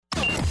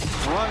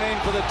running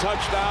for the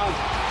touchdown.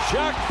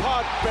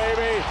 Jackpot,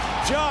 baby.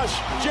 Josh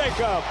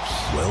Jacobs.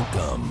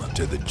 Welcome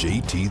to the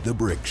JT the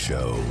Brick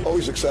Show.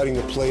 Always exciting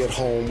to play at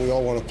home. We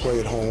all want to play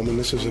at home, and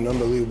this is an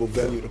unbelievable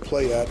venue to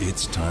play at.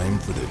 It's time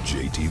for the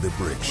JT the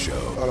Brick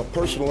Show. On a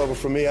personal level,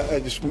 for me,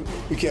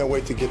 we can't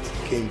wait to get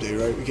to game day,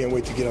 right? We can't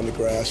wait to get on the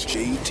grass.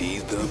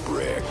 JT the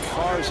Brick.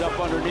 Carr's up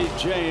underneath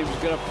James.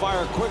 Going to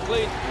fire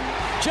quickly.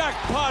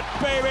 Jackpot,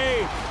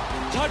 baby.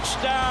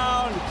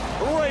 Touchdown,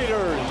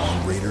 Raiders.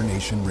 On Raider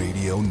Nation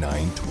Radio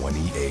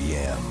 920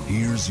 AM.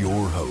 Here's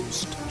your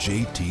host,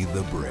 JT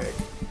the Brick.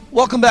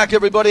 Welcome back,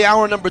 everybody.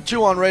 Hour number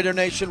 2 on Raider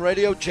Nation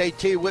Radio.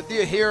 JT with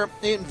you here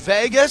in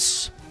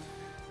Vegas.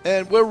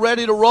 And we're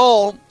ready to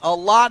roll. A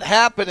lot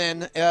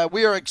happening.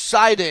 We are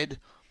excited.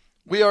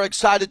 We are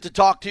excited to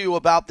talk to you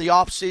about the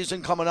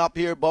offseason coming up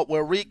here, but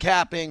we're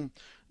recapping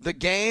the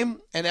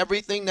game and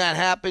everything that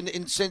happened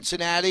in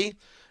Cincinnati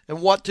and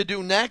what to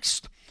do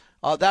next.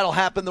 That'll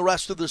happen the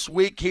rest of this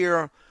week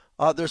here.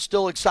 There's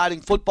still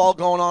exciting football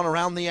going on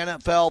around the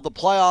NFL, the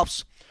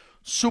playoffs,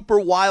 super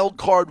wild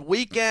card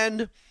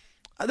weekend.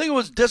 I think it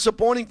was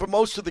disappointing for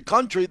most of the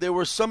country. There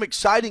were some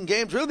exciting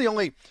games. Really the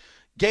only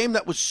game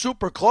that was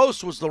super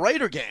close was the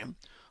Raider game.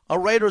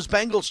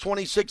 Raiders-Bengals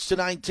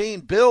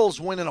 26-19. Bills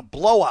winning a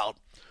blowout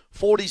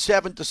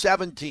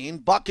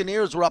 47-17.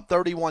 Buccaneers were up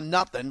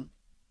 31-0.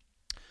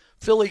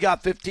 Philly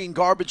got 15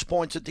 garbage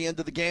points at the end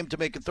of the game to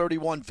make it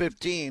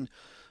 31-15.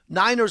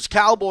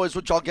 Niners-Cowboys,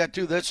 which I'll get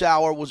to this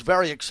hour, was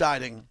very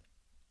exciting.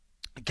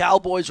 The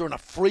Cowboys are in a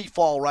free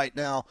fall right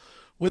now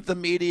with the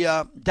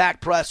media, Dak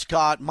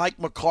Prescott, Mike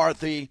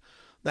McCarthy,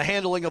 the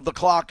handling of the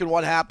clock and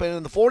what happened.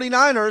 And the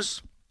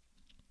 49ers,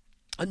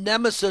 a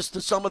nemesis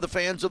to some of the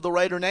fans of the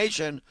Raider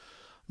Nation.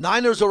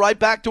 Niners are right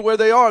back to where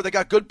they are. They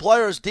got good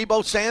players.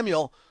 Deebo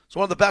Samuel is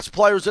one of the best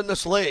players in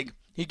this league.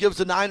 He gives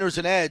the Niners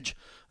an edge.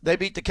 They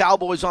beat the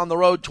Cowboys on the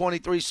road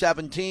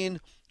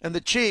 23-17. And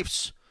the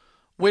Chiefs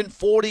win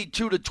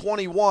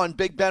 42-21.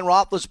 Big Ben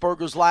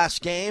Roethlisberger's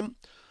last game.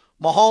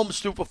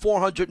 Mahomes threw for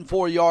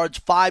 404 yards,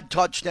 5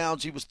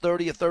 touchdowns. He was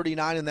 30 of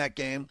 39 in that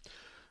game.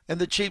 And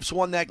the Chiefs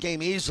won that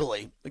game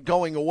easily,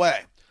 going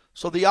away.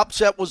 So the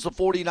upset was the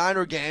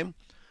 49er game.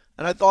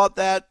 And I thought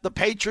that the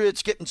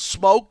Patriots getting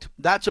smoked,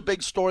 that's a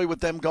big story with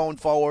them going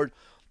forward.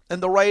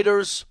 And the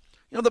Raiders,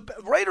 the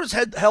Raiders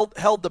had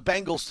held the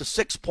Bengals to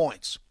 6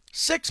 points.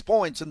 6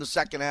 points in the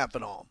second half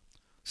at home.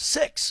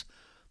 6.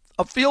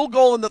 A field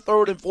goal in the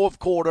third and fourth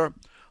quarter.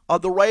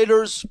 The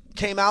Raiders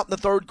came out in the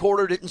third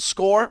quarter, didn't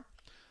score,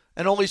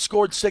 and only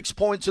scored 6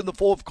 points in the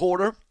fourth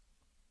quarter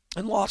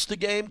and lost the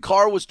game.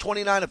 Carr was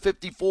 29 of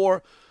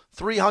 54,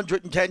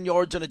 310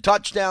 yards and a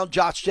touchdown.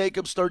 Josh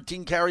Jacobs,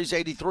 13 carries,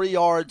 83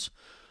 yards.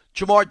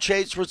 Jamar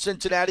Chase for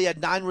Cincinnati had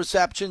 9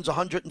 receptions,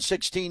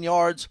 116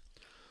 yards.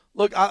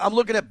 Look, I'm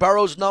looking at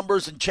Burrow's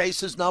numbers and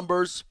Chase's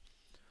numbers.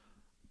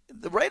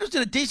 The Raiders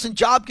did a decent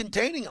job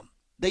containing them.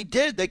 They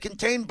did. They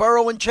contained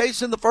Burrow and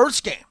Chase in the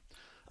first game.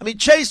 I mean,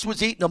 Chase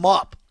was eating them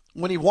up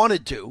when he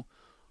wanted to.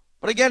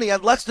 But again, he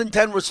had less than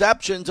 10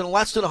 receptions and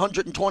less than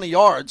 120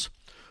 yards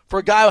for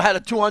a guy who had a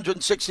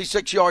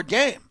 266-yard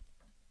game.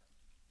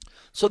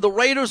 So the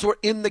Raiders were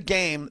in the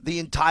game the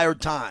entire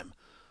time,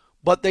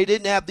 but they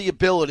didn't have the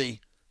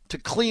ability to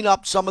clean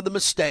up some of the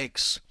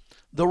mistakes.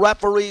 The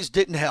referees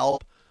didn't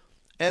help,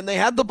 and they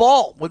had the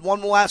ball with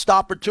one last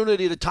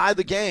opportunity to tie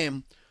the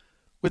game.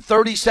 With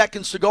 30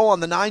 seconds to go on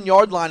the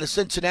 9-yard line of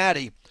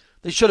Cincinnati,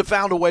 they should have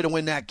found a way to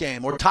win that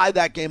game or tie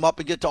that game up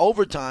and get to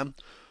overtime,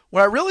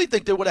 where I really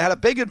think they would have had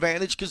a big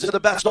advantage because they're the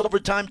best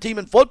overtime team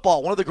in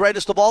football, one of the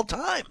greatest of all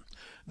time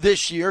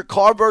this year.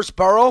 Carr versus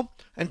Burrow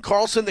and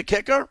Carlson the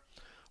kicker.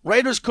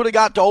 Raiders could have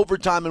got to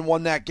overtime and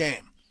won that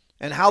game.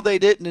 And how they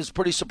didn't is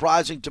pretty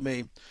surprising to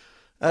me.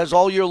 As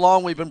all year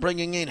long we've been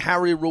bringing in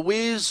Harry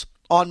Ruiz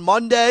on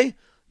Monday.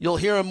 You'll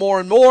hear him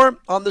more and more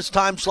on this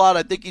time slot.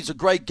 I think he's a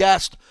great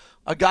guest.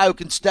 A guy who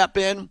can step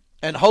in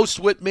and host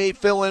with me,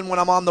 fill in when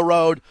I'm on the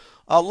road.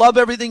 Love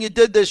everything you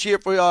did this year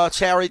for us,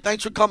 Harry.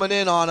 Thanks for coming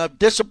in on a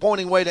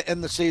disappointing way to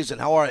end the season.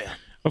 How are you?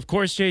 Of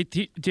course,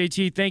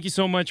 JT, thank you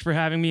so much for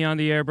having me on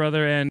the air,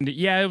 brother. And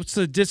yeah, it's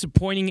a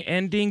disappointing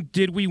ending.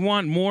 Did we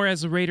want more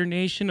as a Raider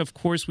Nation? Of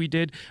course we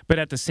did. But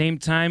at the same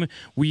time,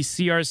 we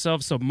see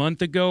ourselves a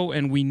month ago,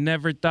 and we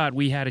never thought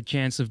we had a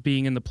chance of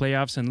being in the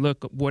playoffs. And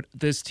look what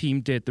this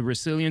team did. The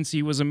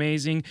resiliency was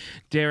amazing.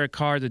 Derek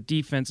Carr, the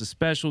defense, the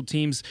special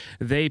teams,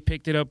 they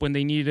picked it up when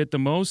they needed it the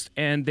most,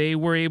 and they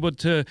were able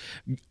to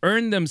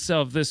earn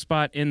themselves this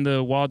spot in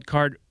the wild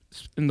card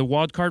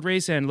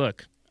race. And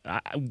look,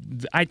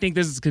 I think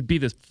this could be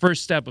the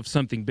first step of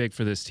something big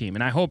for this team,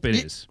 and I hope it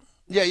is.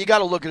 Yeah, you got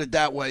to look at it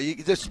that way.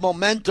 This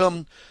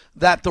momentum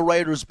that the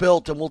Raiders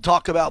built, and we'll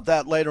talk about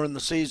that later in the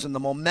season,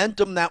 the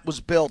momentum that was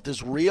built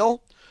is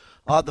real.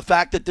 The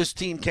fact that this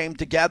team came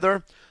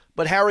together.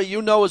 But, Harry,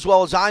 you know as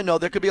well as I know,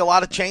 there could be a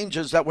lot of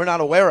changes that we're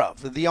not aware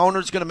of. The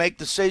owner's going to make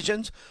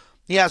decisions.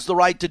 He has the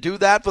right to do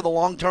that for the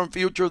long-term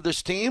future of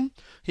this team.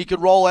 He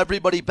could roll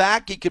everybody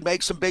back. He could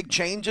make some big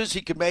changes.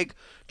 He could make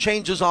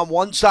changes on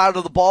one side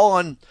of the ball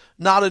and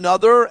not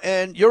another,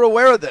 and you're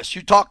aware of this.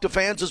 You talk to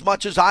fans as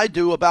much as I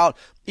do about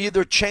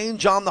either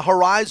change on the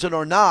horizon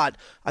or not.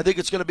 I think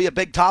it's going to be a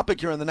big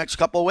topic here in the next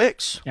couple of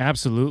weeks.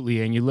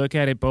 Absolutely, and you look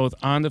at it both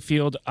on the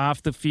field,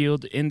 off the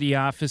field, in the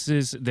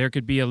offices, there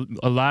could be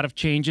a lot of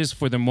changes.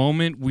 For the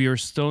moment, we are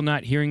still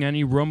not hearing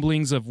any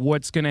rumblings of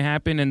what's going to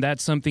happen, and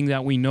that's something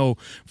that we know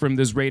from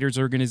this Raiders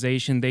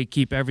organization. They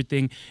keep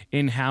everything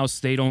in-house.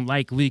 They don't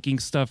like leaking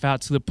stuff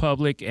out to the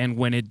public, and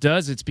when it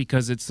does, it's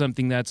because it's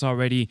something that's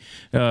already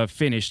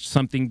finished,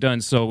 something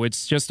done. So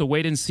it's just a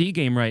wait-and-see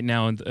game right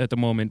now at the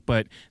moment,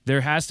 but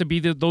there has to be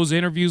those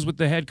interviews with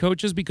the head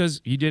coaches, because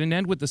you didn't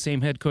end with the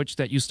same head coach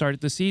that you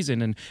started the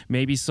season, and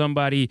maybe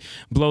somebody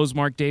blows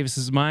Mark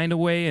Davis's mind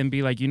away and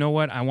be like, you know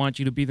what, I want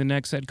you to be the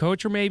next head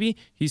coach, or maybe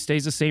he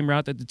stays the same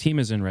route that the team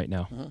is in right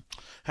now. Mm-hmm.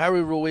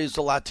 Harry Ruiz,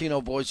 the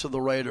Latino voice of the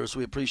Raiders.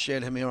 We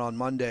appreciate him here on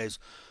Mondays.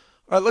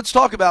 All right, let's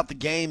talk about the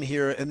game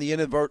here and the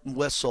inadvertent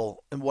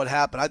whistle and what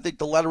happened. I think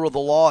the letter of the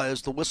law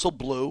is the whistle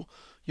blew.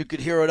 You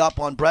could hear it up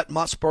on Brett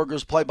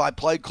Musburger's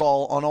play-by-play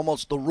call on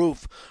almost the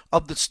roof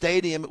of the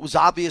stadium. It was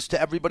obvious to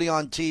everybody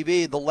on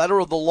TV. The letter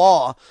of the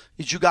law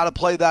is you got to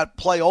play that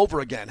play over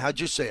again.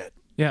 How'd you see it?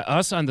 Yeah,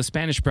 us on the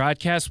Spanish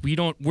broadcast,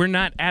 we're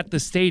not at the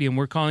stadium.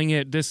 We're calling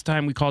it, this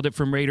time we called it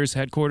from Raiders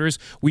headquarters.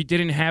 We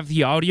didn't have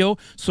the audio.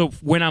 So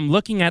when I'm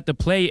looking at the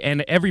play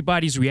and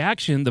everybody's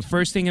reaction, the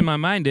first thing in my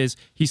mind is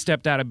he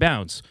stepped out of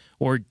bounds,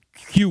 or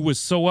Q was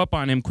so up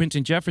on him,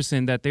 Quentin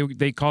Jefferson, that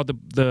they called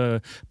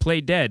the play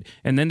dead.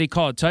 And then they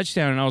call a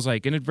touchdown, and I was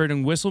like,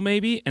 inadvertent whistle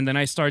maybe? And then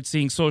I start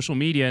seeing social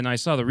media, and I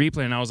saw the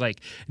replay, and I was like,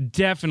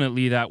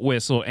 definitely that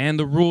whistle. And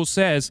the rule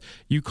says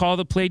you call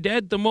the play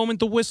dead the moment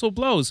the whistle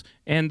blows.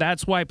 And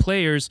that's why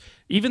players,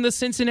 even the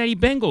Cincinnati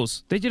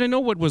Bengals, they didn't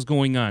know what was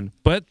going on.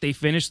 But they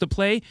finished the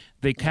play,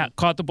 they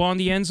caught the ball in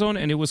the end zone,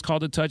 and it was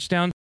called a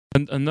touchdown.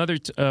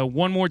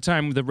 One more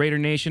time, the Raider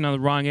Nation on the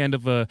wrong end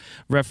of a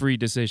referee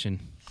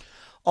decision.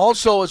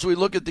 Also, as we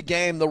look at the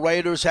game, the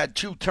Raiders had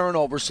 2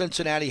 turnovers.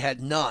 Cincinnati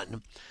had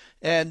none.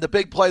 And the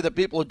big play that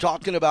people are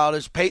talking about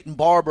is Peyton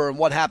Barber and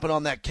what happened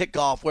on that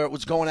kickoff where it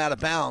was going out of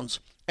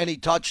bounds, and he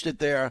touched it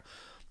there.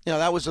 You know,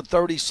 that was a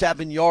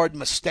 37-yard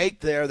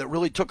mistake there that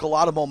really took a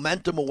lot of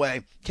momentum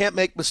away. Can't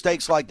make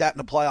mistakes like that in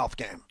a playoff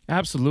game.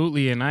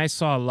 Absolutely, and I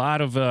saw a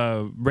lot of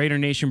Raider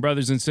Nation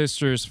brothers and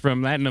sisters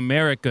from Latin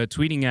America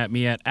tweeting at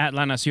me at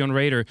La Nacion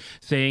Raider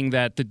saying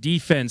that the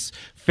defense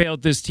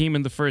failed this team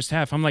in the first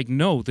half. I'm like,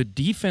 no, the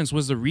defense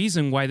was the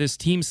reason why this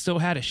team still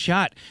had a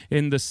shot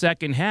in the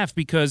second half,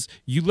 because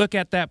you look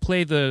at that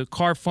play, the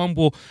Carr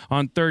fumble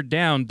on third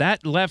down,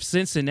 that left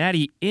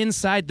Cincinnati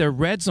inside their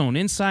red zone,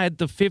 inside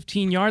the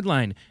 15-yard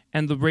line.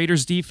 And the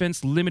Raiders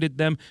defense limited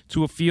them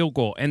to a field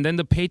goal. And then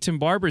the Peyton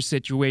Barber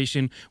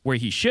situation where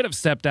he should have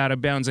stepped out of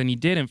bounds and he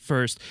didn't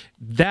first,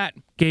 that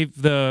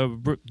gave the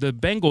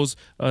Bengals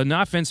an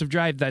offensive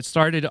drive that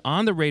started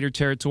on the Raider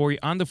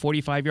territory on the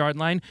 45-yard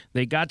line.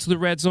 They got to the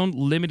red zone,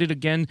 limited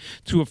again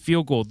to a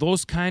field goal.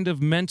 Those kind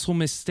of mental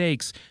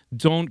mistakes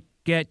don't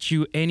get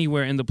you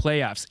anywhere in the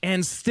playoffs.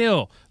 And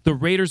still, the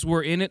Raiders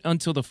were in it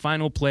until the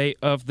final play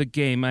of the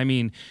game. I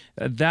mean,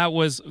 that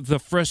was the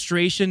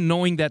frustration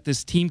knowing that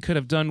this team could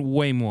have done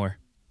way more.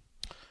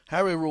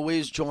 Harry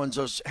Ruiz joins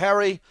us.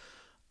 Harry,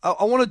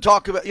 I want to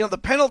talk about, the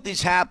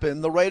penalties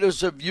happen. The Raiders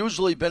have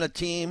usually been a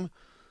team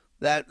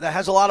that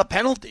has a lot of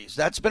penalties.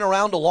 That's been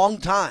around a long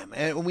time.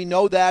 And we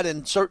know that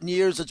in certain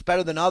years it's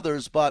better than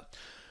others, but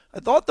I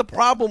thought the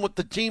problem with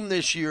the team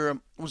this year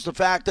was the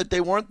fact that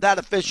they weren't that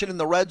efficient in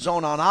the red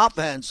zone on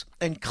offense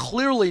and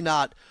clearly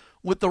not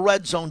with the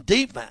red zone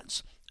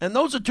defense. And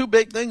those are 2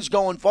 big things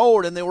going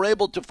forward, and they were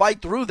able to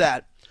fight through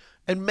that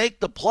and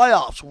make the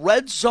playoffs.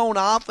 Red zone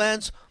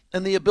offense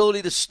and the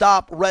ability to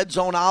stop red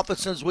zone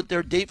offenses with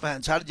their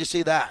defense. How did you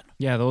see that?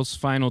 Yeah, those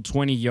final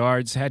 20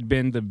 yards had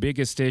been the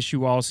biggest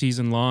issue all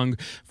season long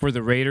for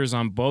the Raiders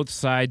on both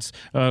sides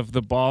of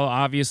the ball.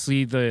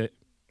 Obviously,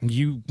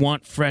 you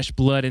want fresh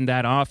blood in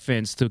that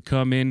offense to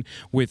come in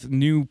with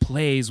new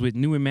plays, with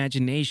new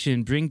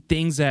imagination, bring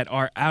things that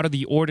are out of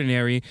the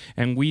ordinary.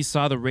 And we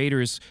saw the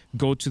Raiders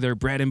go to their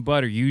bread and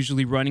butter,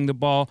 usually running the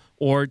ball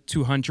or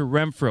to Hunter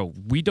Renfrow.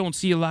 We don't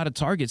see a lot of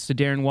targets to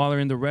Darren Waller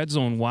in the red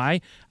zone.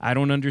 Why? I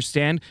don't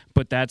understand,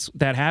 but that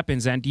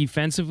happens. And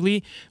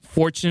defensively,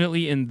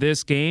 fortunately in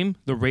this game,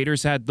 the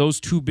Raiders had those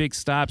 2 big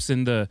stops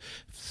in the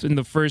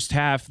first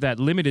half that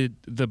limited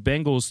the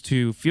Bengals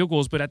to field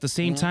goals. But at the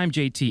same time,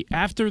 JT,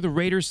 after the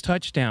Raiders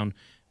touchdown,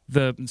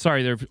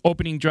 their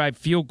opening drive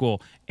field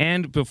goal,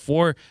 and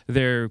before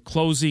their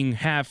closing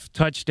half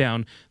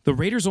touchdown, the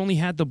Raiders only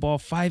had the ball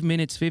 5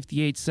 minutes,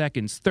 58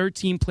 seconds,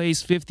 13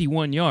 plays,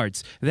 51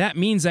 yards. That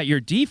means that your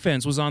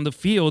defense was on the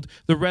field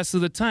the rest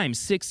of the time,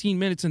 16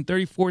 minutes and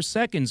 34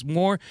 seconds,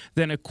 more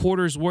than a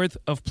quarter's worth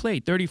of play,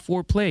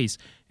 34 plays.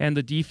 And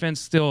the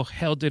defense still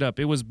held it up.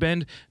 It was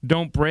bend,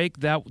 don't break.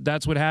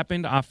 That's what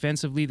happened.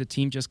 Offensively, the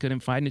team just couldn't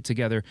find it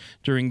together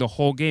during the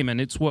whole game. And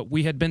it's what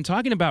we had been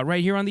talking about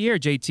right here on the air,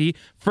 JT.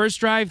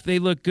 First drive, they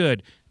look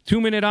good.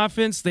 2-minute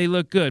offense, they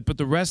look good. But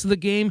the rest of the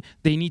game,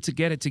 they need to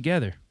get it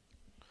together.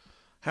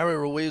 Harry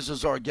Ruiz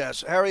is our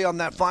guest. Harry, on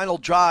that final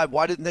drive,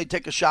 why didn't they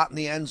take a shot in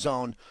the end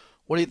zone?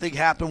 What do you think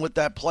happened with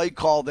that play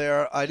call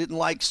there? I didn't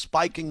like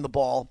spiking the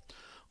ball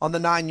on the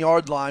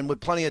 9-yard line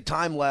with plenty of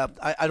time left.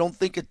 I don't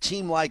think a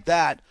team like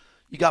that,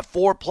 you got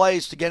 4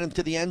 plays to get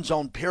into the end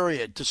zone,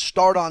 period, to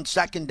start on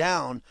second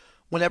down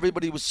when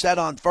everybody was set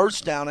on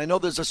first down. I know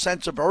there's a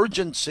sense of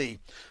urgency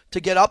to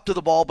get up to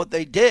the ball, but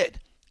they did.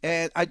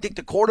 And I think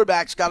the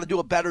quarterback's got to do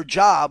a better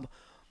job,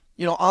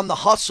 on the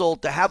hustle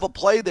to have a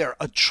play there,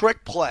 a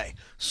trick play,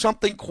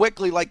 something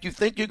quickly like you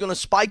think you're going to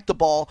spike the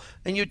ball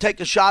and you take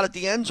a shot at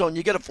the end zone.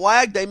 You get a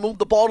flag, they move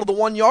the ball to the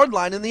 1-yard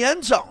line in the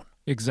end zone.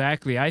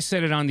 Exactly. I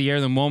said it on the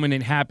air the moment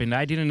it happened.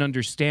 I didn't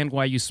understand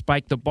why you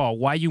spiked the ball,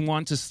 why you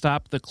want to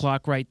stop the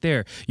clock right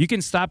there. You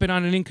can stop it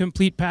on an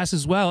incomplete pass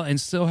as well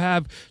and still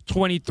have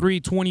 23,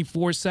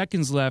 24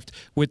 seconds left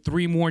with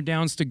 3 more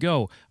downs to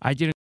go. I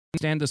didn't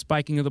understand the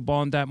spiking of the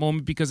ball in that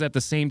moment because at the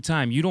same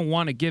time, you don't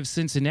want to give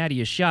Cincinnati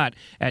a shot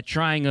at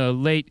trying a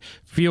late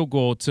field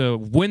goal to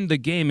win the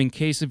game in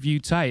case of you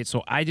tie it.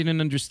 So I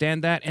didn't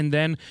understand that. And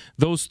then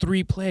those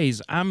 3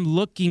 plays, I'm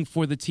looking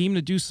for the team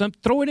to do something,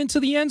 throw it into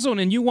the end zone,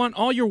 and you want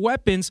all your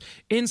weapons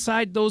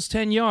inside those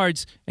 10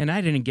 yards. And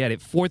I didn't get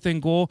it. 4th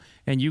and goal,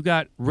 and you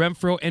got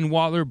Renfrow and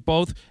Waller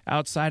both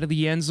outside of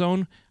the end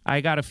zone. I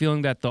got a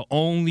feeling that the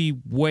only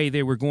way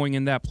they were going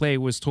in that play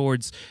was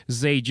towards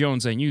Zay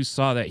Jones, and you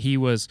saw that he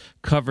was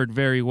covered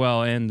very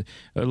well. And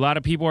a lot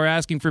of people are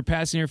asking for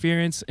pass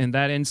interference. In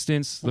that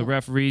instance, the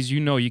referees,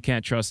 you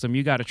can't trust them.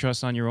 You got to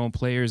trust on your own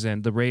players,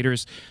 and the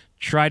Raiders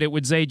tried it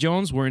with Zay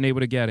Jones, weren't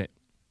able to get it.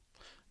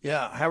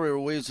 Yeah, Harry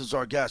Ruiz is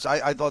our guest.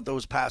 I thought there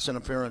was pass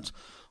interference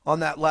on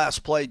that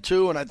last play,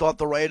 too, and I thought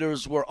the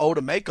Raiders were owed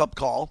a makeup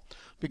call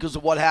because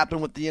of what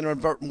happened with the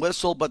inadvertent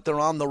whistle, but they're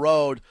on the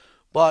road.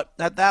 But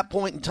at that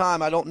point in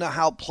time, I don't know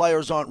how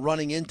players aren't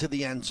running into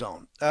the end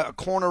zone. A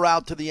corner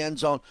out to the end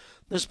zone.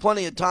 There's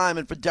plenty of time,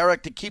 and for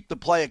Derek to keep the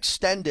play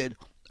extended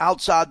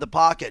outside the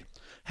pocket.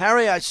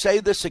 Harry, I say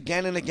this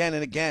again and again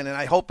and again, and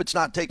I hope it's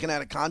not taken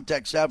out of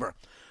context ever.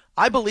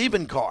 I believe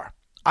in Carr.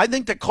 I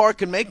think that Carr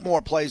can make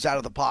more plays out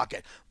of the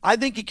pocket. I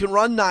think he can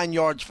run 9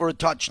 yards for a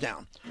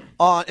touchdown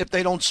if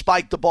they don't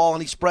spike the ball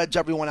and he spreads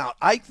everyone out.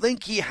 I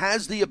think he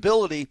has the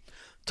ability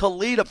to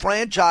lead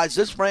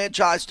this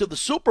franchise to the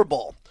Super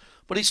Bowl.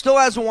 But he still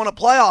hasn't won a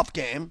playoff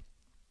game.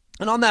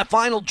 And on that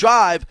final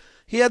drive,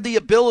 he had the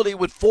ability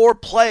with 4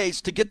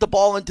 plays to get the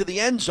ball into the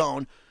end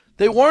zone.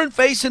 They weren't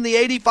facing the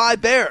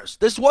 85 Bears.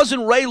 This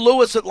wasn't Ray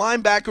Lewis at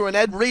linebacker and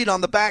Ed Reed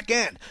on the back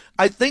end.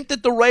 I think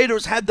that the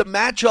Raiders had the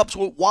matchups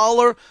with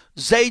Waller,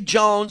 Zay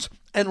Jones,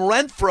 and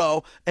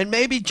Renfrow, and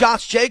maybe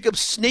Josh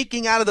Jacobs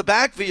sneaking out of the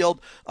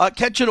backfield,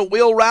 catching a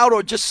wheel route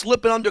or just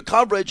slipping under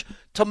coverage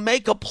to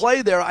make a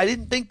play there. I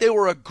didn't think they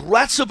were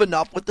aggressive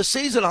enough with the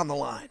season on the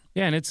line.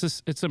 Yeah, and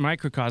it's a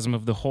microcosm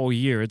of the whole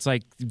year. It's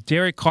like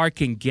Derek Carr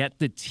can get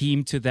the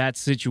team to that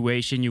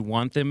situation you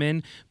want them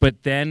in,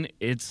 but then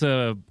it's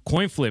a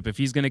coin flip if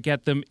he's going to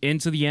get them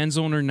into the end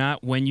zone or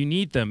not when you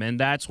need them. And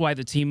that's why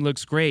the team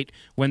looks great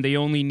when they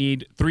only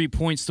need 3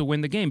 points to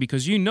win the game,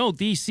 because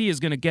DC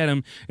is going to get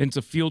them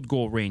into field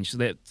goal range.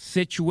 That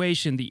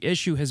situation, the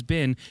issue has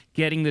been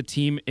getting the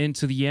team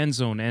into the end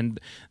zone. And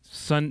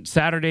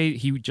Saturday,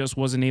 he just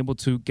wasn't able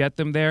to get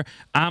them there.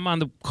 I'm on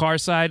the Carr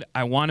side.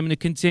 I want him to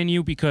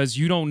continue because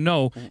you don't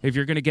know if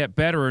you're going to get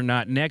better or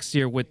not next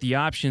year with the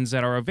options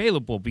that are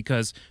available,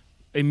 because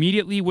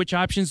immediately, which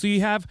options do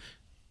you have?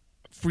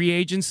 Free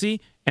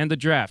agency and the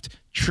draft.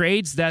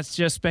 Trades, that's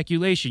just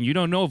speculation. You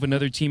don't know if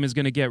another team is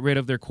going to get rid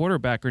of their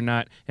quarterback or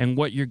not and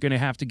what you're going to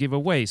have to give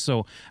away.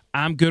 So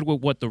I'm good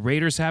with what the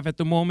Raiders have at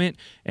the moment,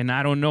 and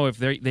I don't know if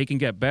they can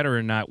get better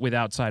or not with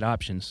outside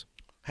options.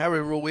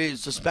 Harry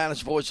Ruiz, the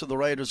Spanish voice of the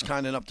Raiders,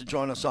 kind enough to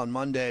join us on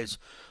Mondays.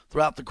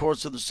 Throughout the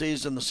course of the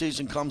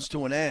season comes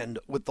to an end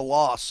with the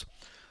loss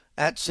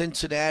at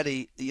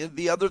Cincinnati.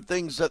 The other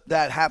things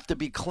that have to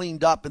be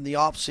cleaned up in the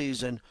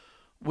offseason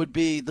would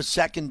be the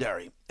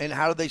secondary and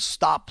how do they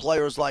stop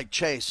players like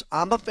Chase.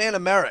 I'm a fan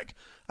of Merrick.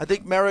 I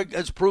think Merrick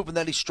has proven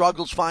that he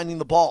struggles finding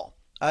the ball.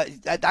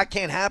 That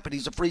can't happen.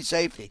 He's a free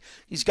safety.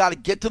 He's got to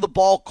get to the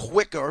ball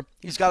quicker.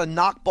 He's got to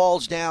knock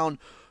balls down,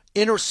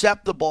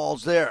 intercept the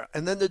balls there.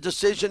 And then the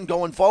decision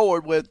going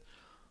forward with,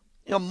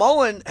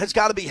 Mullen has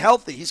got to be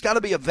healthy. He's got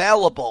to be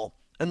available.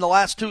 In the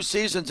last 2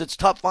 seasons, it's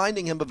tough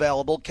finding him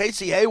available.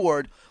 Casey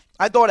Hayward,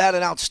 I thought, had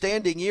an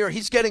outstanding year.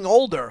 He's getting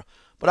older,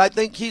 but I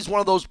think he's one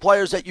of those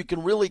players that you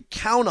can really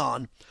count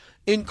on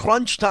in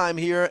crunch time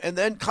here. And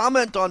then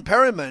comment on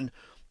Perryman,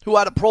 who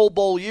had a Pro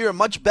Bowl year,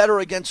 much better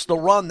against the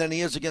run than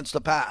he is against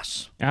the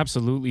pass.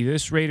 Absolutely.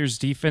 This Raiders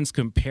defense,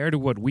 compared to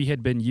what we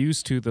had been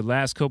used to the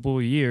last couple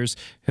of years,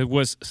 it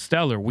was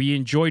stellar. We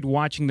enjoyed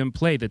watching them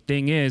play. The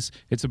thing is,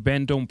 it's a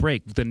bend, don't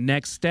break. The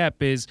next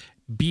step is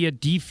be a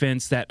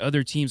defense that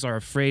other teams are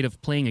afraid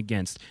of playing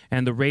against.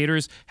 And the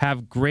Raiders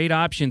have great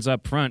options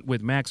up front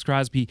with Max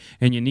Crosby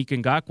and Yannick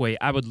Ngakoue.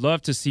 I would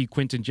love to see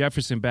Quentin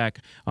Jefferson back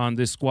on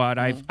this squad.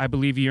 I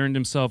believe he earned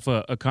himself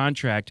a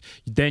contract.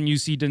 Then you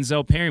see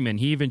Denzel Perryman.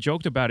 He even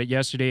joked about it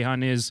yesterday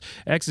on his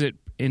exit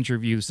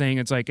interview, saying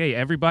it's like, hey,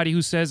 everybody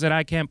who says that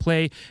I can't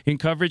play in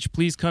coverage,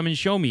 please come and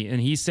show me.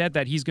 And he said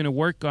that he's going to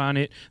work on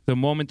it the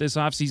moment this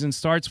offseason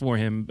starts for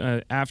him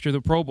after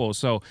the Pro Bowl.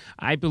 So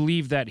I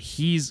believe that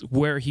he's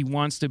where he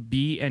wants to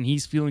be, and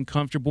he's feeling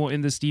comfortable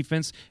in this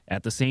defense.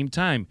 At the same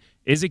time,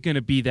 is it going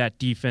to be that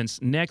defense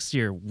next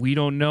year? We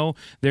don't know.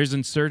 There's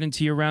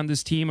uncertainty around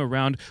this team,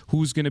 around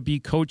who's going to be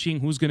coaching,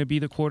 who's going to be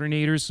the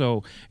coordinator.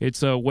 So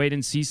it's a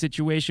wait-and-see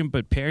situation.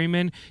 But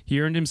Perryman, he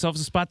earned himself a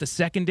spot. The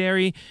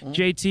secondary,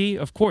 JT,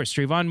 of course,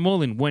 Trayvon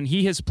Mullen, when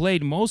he has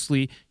played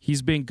mostly,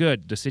 he's been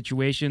good. The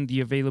situation,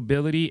 the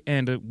availability,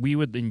 and we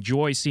would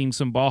enjoy seeing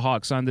some ball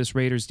hawks on this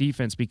Raiders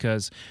defense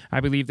because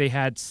I believe they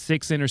had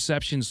 6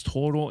 interceptions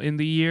total in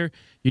the year.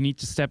 You need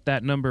to step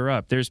that number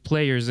up. There's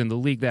players in the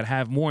league that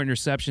have more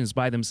interceptions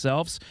by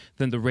themselves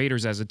than the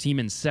Raiders as a team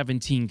in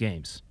 17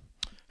 games.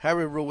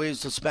 Harry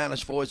Ruiz, the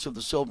Spanish voice of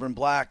the Silver and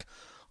Black.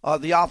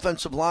 The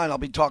offensive line, I'll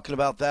be talking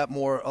about that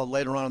more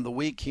later on in the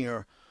week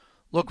here.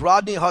 Look,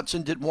 Rodney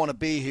Hudson didn't want to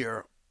be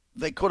here.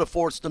 They could have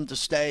forced him to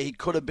stay. He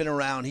could have been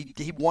around.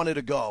 He wanted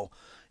to go.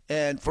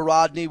 And for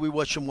Rodney, we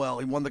wish him well.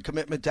 He won the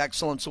Commitment to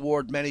Excellence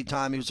Award many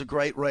times. He was a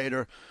great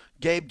Raider.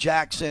 Gabe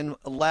Jackson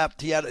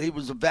left. He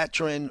was a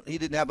veteran. He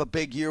didn't have a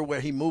big year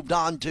where he moved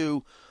on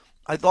to.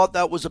 I thought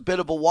that was a bit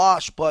of a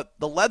wash, but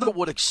the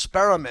Leatherwood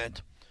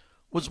experiment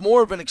was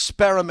more of an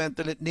experiment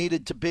than it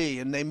needed to be,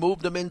 and they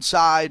moved him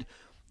inside.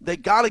 They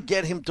got to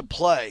get him to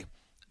play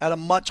at a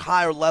much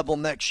higher level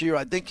next year.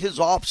 I think his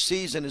off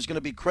season is going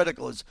to be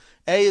critical.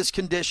 His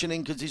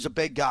conditioning, because he's a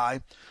big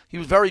guy. He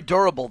was very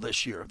durable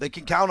this year. They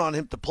can count on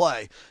him to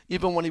play,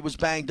 even when he was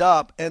banged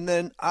up. And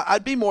then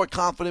I'd be more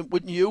confident,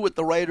 wouldn't you, with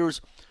the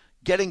Raiders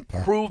getting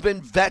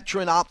proven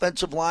veteran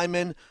offensive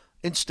linemen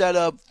instead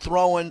of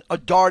throwing a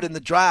dart in the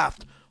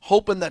draft,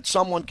 hoping that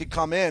someone could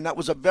come in. That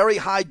was a very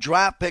high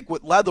draft pick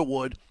with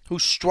Leatherwood, who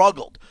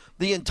struggled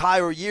the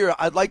entire year.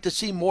 I'd like to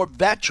see more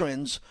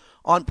veterans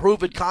on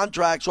proven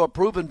contracts or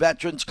proven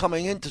veterans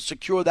coming in to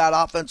secure that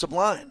offensive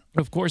line.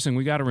 Of course, and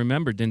we got to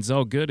remember,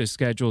 Denzel Good is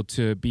scheduled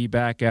to be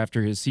back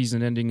after his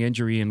season-ending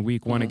injury in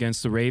Week 1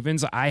 against the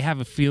Ravens. I have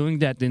a feeling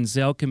that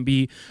Denzel can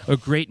be a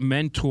great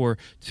mentor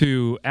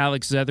to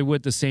Alex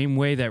Leatherwood the same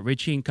way that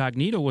Richie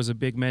Incognito was a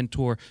big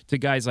mentor to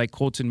guys like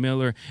Colton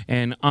Miller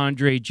and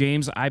Andre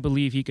James. I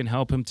believe he can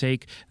help him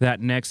take that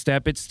next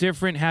step. It's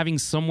different having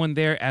someone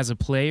there as a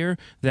player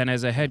than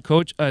as a head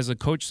coach,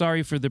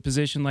 for the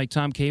position like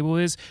Tom Cable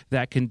is,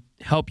 that can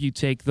help you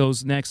take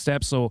those next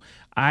steps. So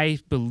I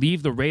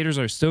believe the Raiders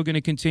are still going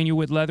to continue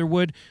with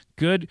Leatherwood.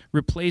 Good.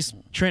 Replace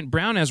Trent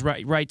Brown as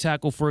right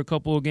tackle for a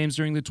couple of games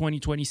during the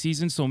 2020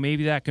 season, so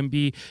maybe that can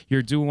be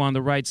your duo on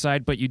the right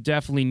side, but you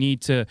definitely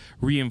need to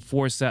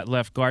reinforce that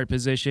left guard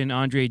position.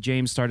 Andre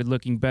James started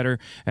looking better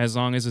as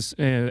long as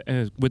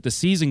with the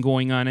season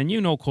going on, and you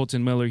know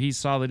Colton Miller, he's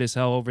solid as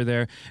hell over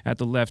there at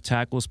the left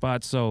tackle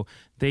spot, so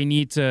they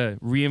need to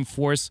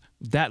reinforce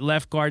that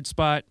left guard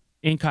spot.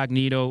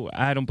 Incognito,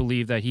 I don't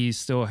believe that he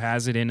still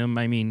has it in him.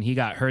 I mean, he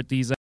got hurt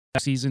these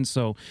seasons,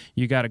 so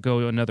you got to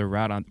go another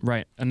route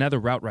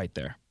right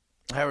there.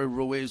 Harry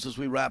Ruiz, as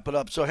we wrap it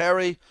up. So,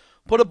 Harry,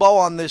 put a bow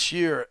on this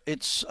year.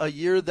 It's a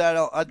year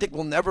that I think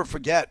we'll never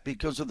forget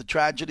because of the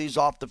tragedies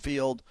off the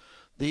field,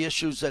 the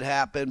issues that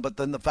happened, but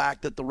then the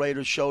fact that the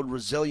Raiders showed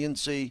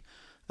resiliency.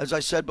 As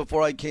I said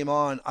before I came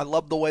on, I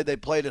love the way they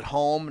played at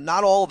home.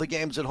 Not all of the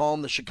games at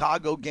home, the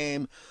Chicago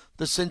game,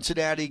 the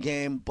Cincinnati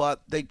game,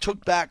 but they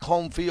took back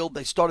home field.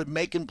 They started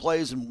making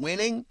plays and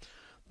winning.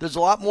 There's a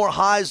lot more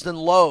highs than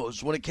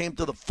lows when it came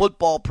to the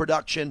football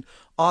production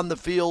on the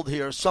field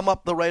here. Sum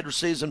up the Raider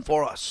season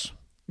for us.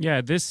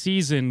 Yeah, this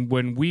season,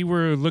 when we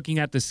were looking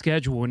at the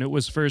schedule when it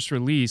was first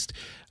released,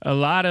 a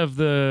lot of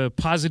the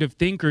positive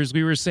thinkers,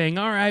 we were saying,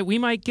 all right, we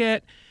might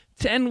get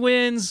 10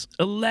 wins,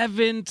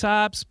 11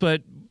 tops,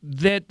 but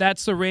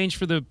that's the range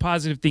for the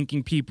positive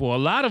thinking people. A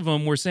lot of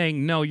them were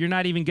saying, no, you're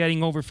not even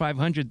getting over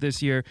 500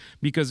 this year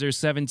because there's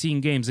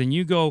 17 games. And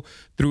you go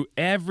through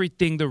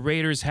everything the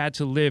Raiders had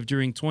to live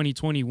during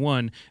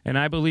 2021, and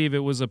I believe it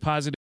was a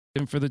positive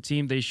for the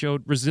team. They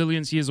showed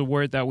resiliency is a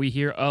word that we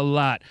hear a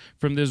lot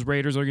from this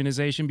Raiders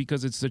organization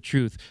because it's the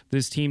truth.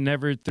 This team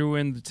never threw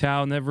in the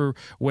towel, never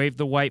waved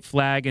the white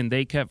flag, and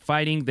they kept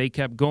fighting, they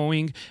kept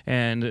going,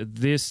 and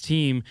this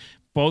team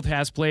both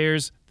has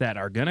players that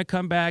are going to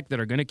come back, that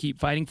are going to keep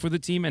fighting for the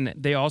team, and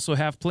they also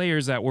have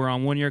players that were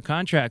on one-year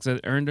contracts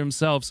that earned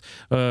themselves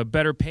a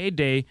better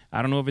payday.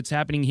 I don't know if it's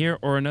happening here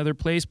or another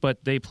place,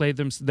 but they played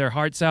their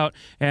hearts out.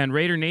 And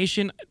Raider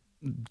Nation,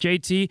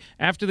 JT,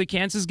 after the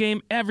Kansas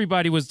game,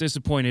 everybody was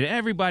disappointed.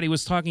 Everybody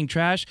was talking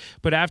trash.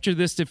 But after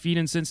this defeat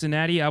in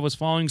Cincinnati, I was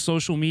following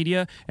social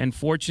media, and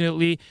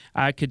fortunately,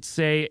 I could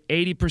say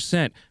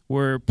 80%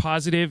 were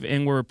positive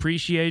and were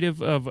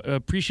appreciative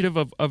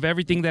of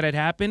everything that had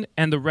happened,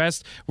 and the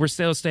rest were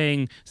still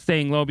staying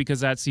low because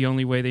that's the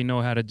only way they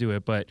know how to do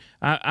it. But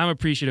I'm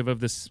appreciative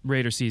of this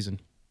Raider season.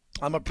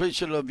 I'm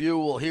appreciative of you.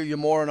 We'll hear you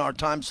more in our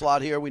time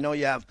slot here. We know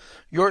you have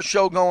your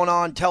show going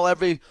on. Tell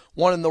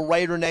everyone in the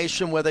Raider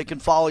Nation where they can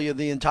follow you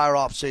the entire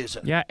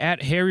offseason. Yeah,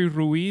 at Harry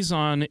Ruiz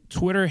on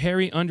Twitter,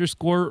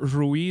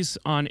 Harry_Ruiz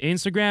on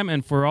Instagram.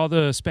 And for all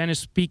the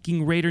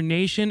Spanish-speaking Raider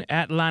Nation,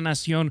 at La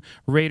Nacion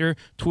Raider,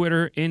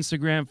 Twitter,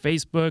 Instagram,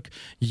 Facebook,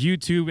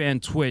 YouTube,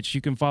 and Twitch.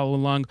 You can follow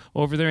along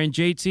over there. And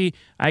JT,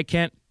 I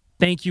can't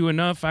thank you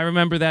enough. I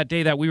remember that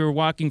day that we were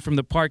walking from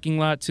the parking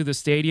lot to the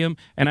stadium,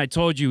 and I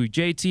told you,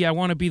 JT, I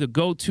want to be the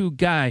go-to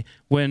guy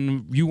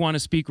when you want to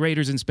speak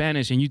Raiders in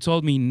Spanish, and you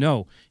told me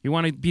no. You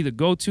want to be the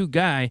go-to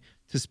guy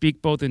to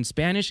speak both in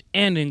Spanish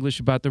and English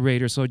about the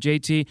Raiders. So,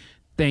 JT,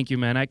 thank you,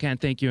 man. I can't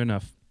thank you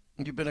enough.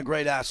 You've been a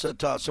great asset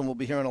to us, and we'll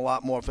be hearing a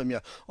lot more from you.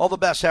 All the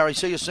best, Harry.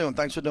 See you soon.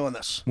 Thanks for doing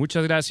this.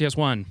 Muchas gracias,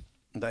 Juan.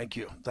 Thank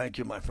you. Thank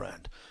you, my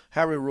friend.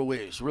 Harry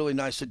Ruiz, really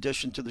nice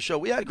addition to the show.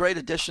 We had great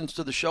additions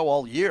to the show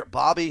all year.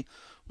 Bobby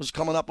was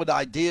coming up with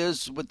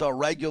ideas with our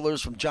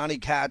regulars, from Johnny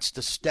Katz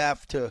to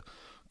Steph to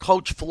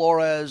Coach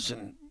Flores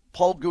and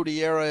Paul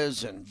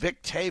Gutierrez and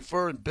Vic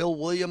Tafer and Bill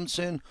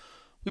Williamson.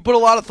 We put a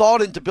lot of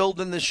thought into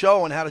building this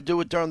show and how to do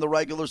it during the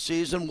regular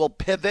season. We'll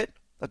pivot.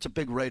 That's a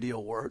big radio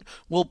word.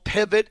 We'll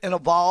pivot and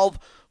evolve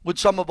with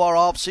some of our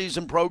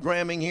off-season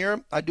programming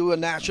here. I do a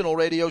national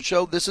radio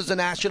show. This is a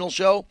national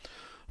show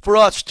for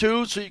us,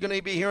 too, so you're going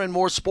to be hearing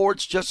more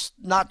sports,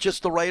 not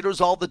just the Raiders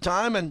all the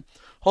time. And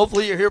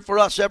hopefully you're here for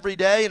us every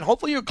day, and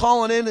hopefully you're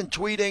calling in and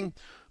tweeting,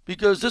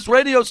 because this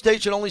radio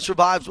station only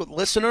survives with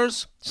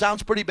listeners.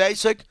 Sounds pretty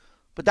basic,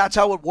 but that's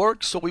how it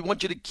works. So we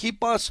want you to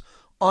keep us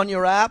on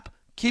your app,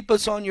 keep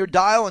us on your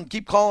dial, and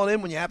keep calling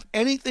in when you have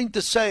anything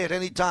to say at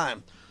any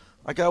time.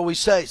 Like I always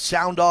say,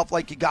 sound off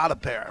like you got a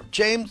pair.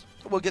 James,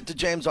 we'll get to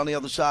James on the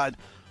other side.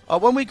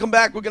 When we come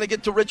back, we're going to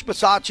get to Rich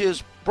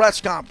Bisaccia's press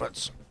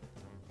conference.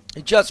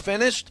 It just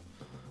finished,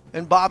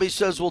 and Bobby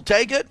says we'll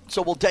take it,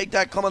 so we'll take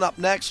that coming up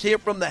next. Hear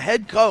from the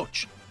head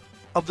coach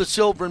of the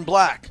Silver and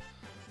Black.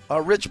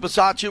 Rich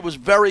Bisaccia was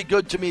very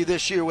good to me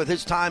this year with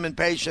his time and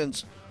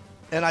patience,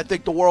 and I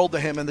think the world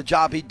of him and the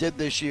job he did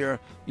this year.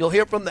 You'll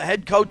hear from the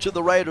head coach of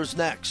the Raiders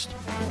next.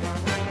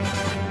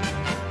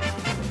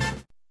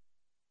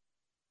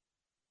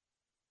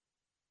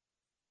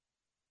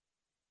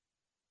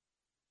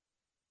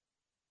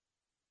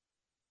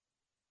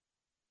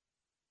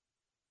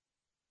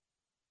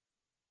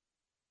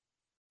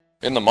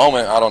 In the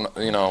moment,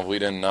 we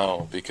didn't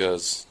know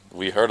because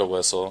we heard a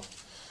whistle.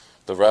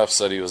 The ref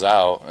said he was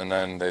out, and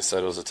then they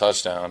said it was a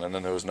touchdown, and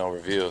then there was no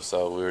review.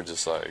 So we were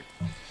just like,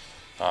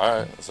 all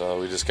right. So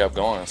we just kept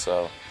going.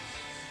 So,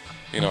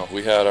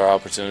 we had our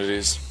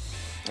opportunities.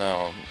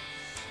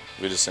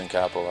 We just didn't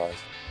capitalize.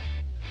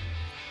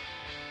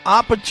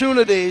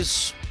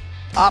 Opportunities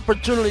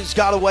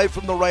got away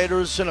from the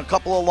Raiders in a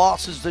couple of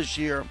losses this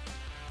year.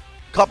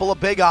 A couple of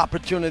big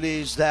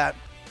opportunities that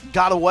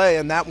got away,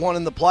 and that one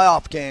in the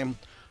playoff game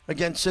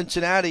against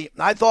Cincinnati.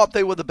 I thought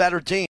they were the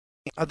better team.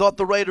 I thought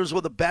the Raiders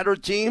were the better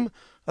team.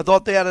 I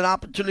thought they had an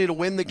opportunity to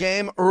win the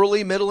game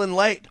early, middle, and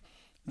late.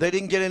 They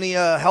didn't get any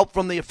help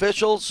from the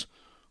officials,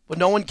 but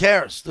no one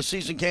cares. The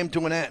season came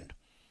to an end,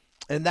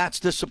 and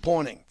that's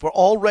disappointing. For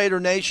all Raider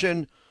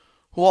Nation,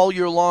 who all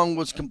year long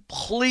was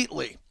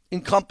completely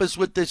encompassed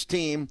with this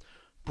team,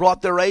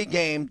 brought their A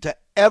game to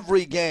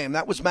every game.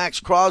 That was Max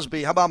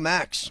Crosby. How about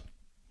Max?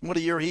 What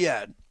a year he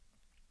had.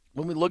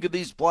 When we look at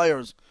these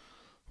players,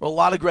 there were a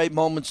lot of great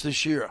moments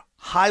this year.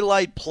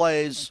 Highlight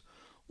plays.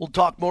 We'll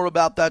talk more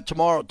about that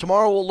tomorrow.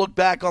 Tomorrow we'll look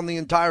back on the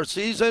entire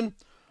season,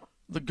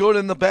 the good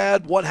and the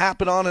bad, what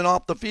happened on and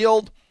off the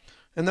field,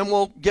 and then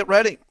we'll get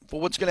ready for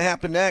what's going to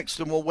happen next,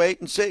 and we'll wait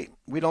and see.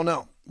 We don't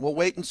know. We'll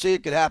wait and see.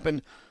 It could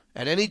happen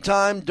at any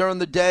time during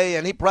the day,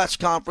 any press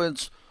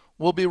conference.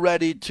 We'll be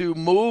ready to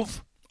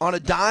move on a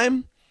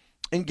dime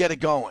and get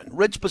it going.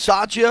 Rich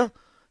Bisaccia,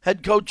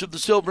 head coach of the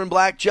Silver and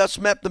Black, just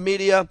met the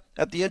media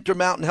at the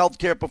Intermountain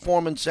Healthcare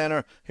Performance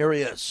Center. Here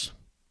he is.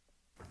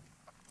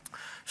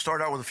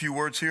 Start out with a few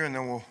words here, and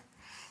then we'll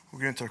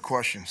get into the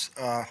questions.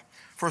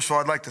 First of all,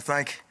 I'd like to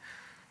thank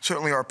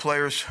certainly our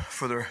players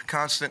for their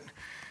constant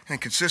and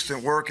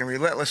consistent work and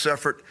relentless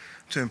effort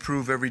to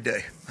improve every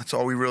day. That's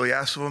all we really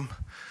ask of them.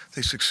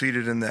 They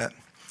succeeded in that.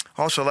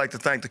 Also, I'd like to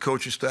thank the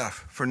coaching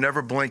staff for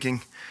never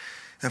blinking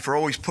and for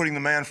always putting the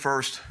man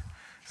first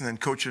and then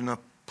coaching the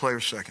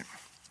players second.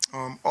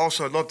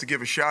 Also, I'd love to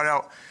give a shout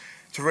out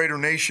to Raider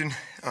Nation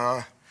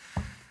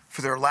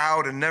for their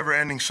loud and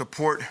never-ending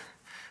support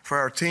for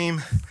our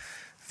team.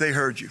 They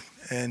heard you,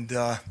 and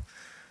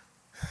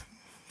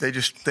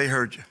they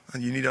heard you,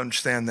 and you need to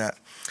understand that.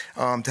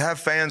 To have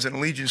fans in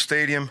Allegiant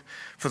Stadium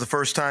for the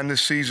first time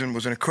this season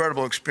was an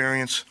incredible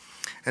experience,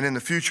 and in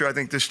the future, I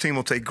think this team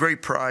will take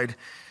great pride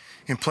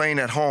in playing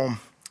at home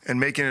and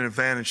making an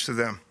advantage to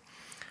them.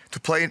 To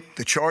play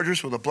the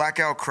Chargers with a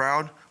blackout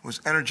crowd was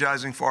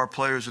energizing for our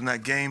players in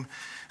that game,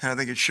 and I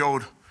think it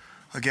showed,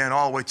 again,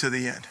 all the way to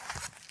the end.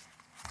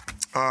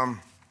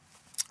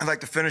 I'd like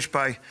to finish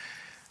by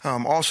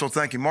also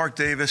thanking Mark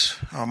Davis,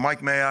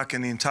 Mike Mayock,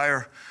 and the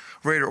entire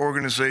Raider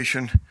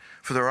organization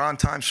for their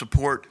on-time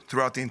support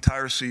throughout the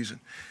entire season.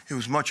 It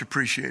was much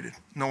appreciated.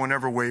 No one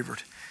ever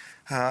wavered.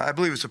 I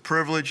believe it's a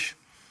privilege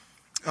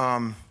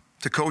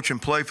to coach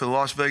and play for the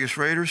Las Vegas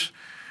Raiders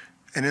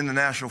and in the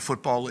National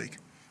Football League.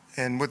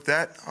 And with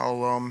that,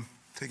 I'll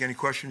take any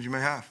questions you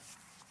may have.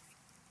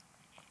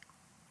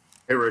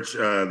 Hey, Rich,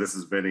 this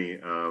is Vinny.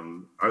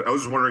 I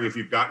was just wondering if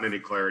you've gotten any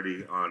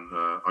clarity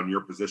on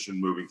your position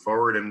moving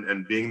forward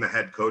and being the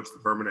head coach, the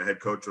permanent head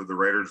coach of the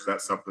Raiders. Is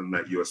that something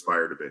that you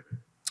aspire to be?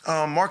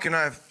 Mark and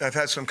I have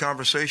had some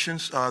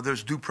conversations.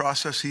 There's due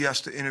process. He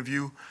has to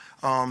interview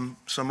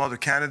some other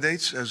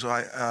candidates, as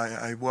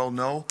I well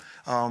know.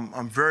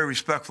 I'm very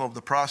respectful of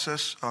the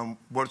process,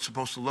 what it's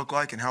supposed to look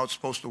like and how it's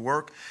supposed to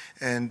work.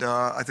 And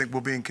I think we'll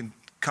be in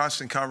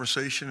constant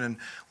conversation, and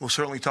we'll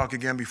certainly talk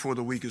again before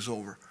the week is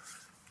over.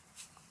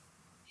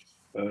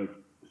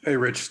 Hey,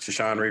 Rich,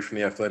 Tashawn Reed from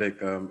The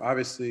Athletic.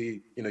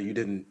 Obviously, you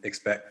didn't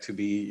expect to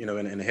be, in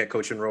a head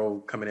coaching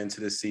role coming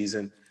into this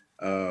season.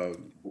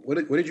 What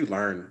did you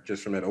learn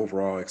just from that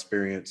overall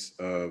experience,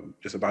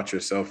 just about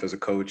yourself as a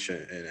coach,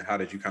 and how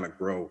did you kind of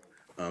grow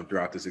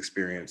throughout this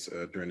experience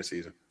during the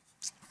season?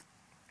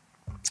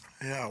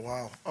 Yeah,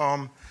 wow.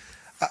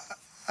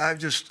 I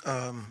guess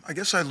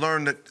I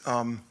learned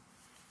that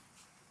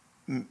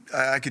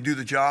I could do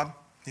the job.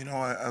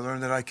 I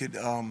learned that I could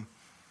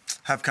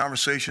have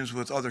conversations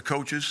with other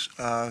coaches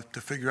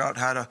to figure out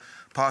how to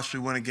possibly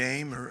win a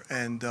game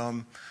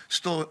and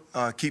still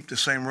keep the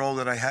same role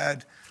that I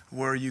had,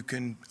 where you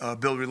can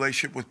build a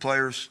relationship with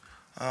players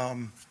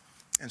and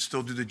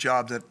still do the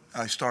job that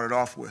I started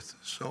off with.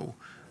 So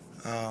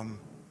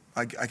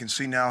I can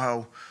see now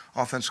how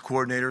offensive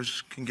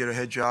coordinators can get a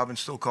head job and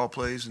still call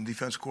plays, and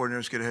defensive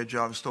coordinators get a head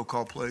job and still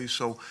call plays.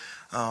 So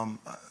I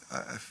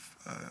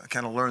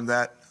kind of learned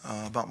that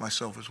about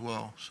myself as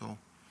well. So.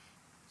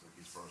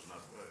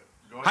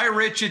 Hi,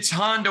 Rich. It's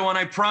Hondo, and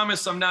I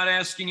promise I'm not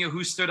asking you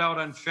who stood out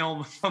on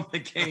film from the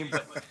game.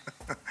 But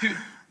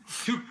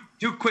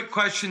two quick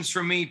questions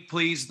from me,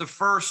 please. The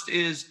first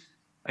is,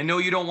 I know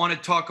you don't want to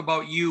talk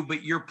about you,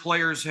 but your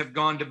players have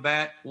gone to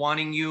bat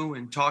wanting you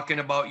and talking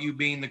about you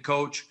being the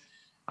coach.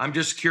 I'm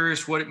just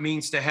curious what it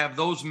means to have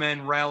those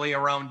men rally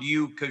around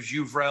you because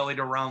you've rallied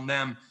around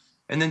them.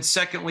 And then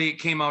secondly, it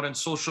came out on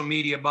social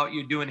media about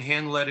you doing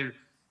hand-lettered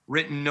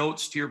written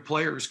notes to your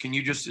players.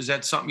 Is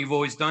that something you've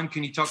always done?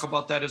 Can you talk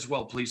about that as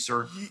well, please,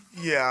 sir?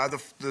 Yeah,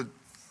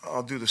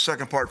 I'll do the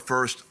second part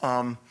first.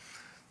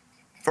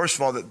 First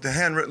of all, the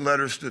handwritten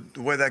letters,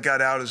 the way that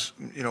got out is,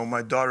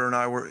 my daughter and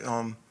I were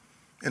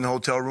in the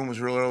hotel room. It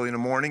was real early in the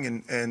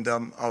morning, and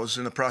I was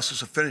in the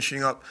process of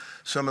finishing up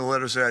some of the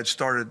letters that I had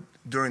started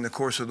during the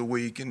course of the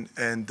week, and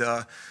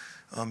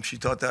she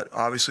thought that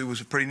obviously was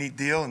a pretty neat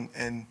deal,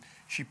 and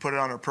she put it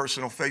on her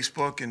personal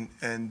Facebook, and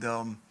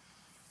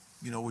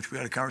which we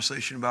had a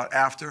conversation about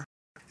after.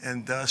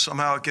 And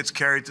somehow it gets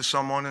carried to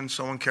someone, and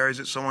someone carries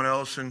it to someone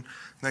else, and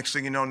next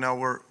thing you know, now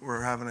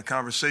we're having a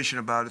conversation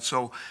about it.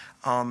 So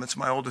it's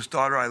my oldest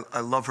daughter. I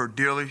love her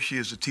dearly. She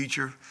is a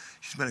teacher.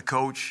 She's been a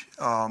coach,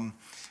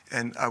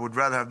 and I would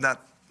rather have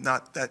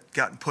not that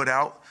gotten put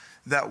out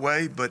that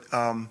way, but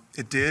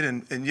it did.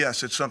 And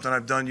yes, it's something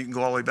I've done. You can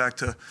go all the way back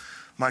to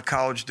my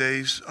college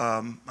days.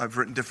 I've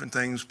written different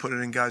things, put it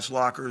in guys'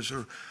 lockers,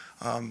 or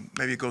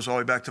maybe it goes all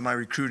the way back to my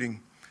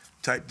recruiting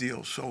type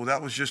deals. So that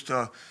was just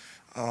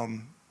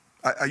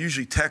I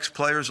usually text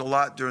players a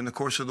lot during the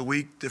course of the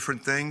week,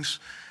 different things.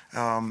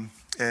 So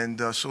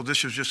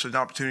this was just an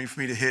opportunity for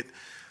me to hit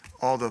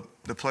all the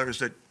players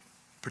that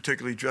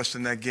particularly dressed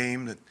in that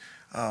game, that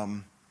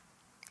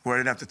where I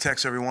didn't have to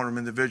text every one of them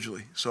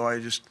individually. So I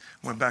just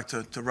went back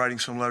to writing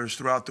some letters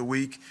throughout the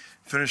week,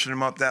 finishing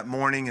them up that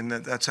morning, and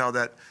that's how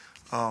that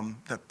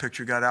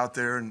picture got out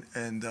there.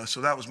 And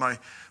so that was my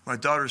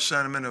daughter's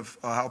sentiment of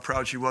how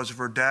proud she was of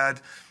her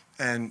dad.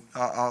 And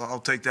I'll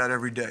take that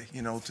every day,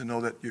 to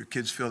know that your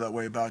kids feel that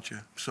way about you.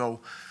 So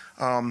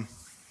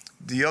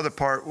the other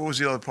part, what was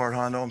the other part,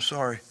 Hondo? I'm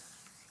sorry.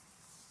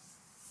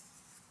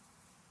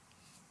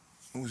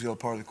 What was the other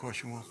part of the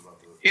question?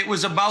 It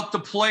was about the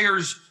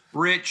players,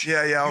 Rich.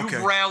 Yeah, okay.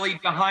 You've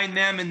rallied behind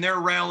them, and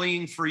they're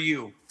rallying for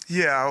you.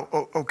 Yeah,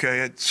 okay.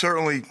 It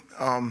certainly,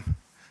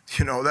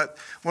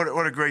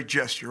 what a great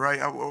gesture, right?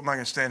 What am I going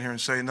to stand here and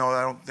say, no,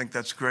 I don't think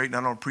that's great, and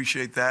I don't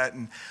appreciate that.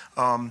 And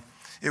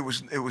it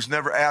was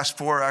never asked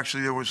for.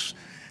 Actually,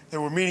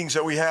 there were meetings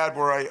that we had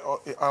where I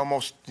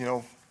almost,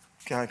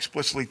 kind of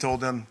explicitly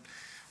told them,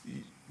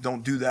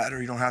 don't do that,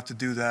 or you don't have to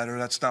do that, or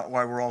that's not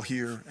why we're all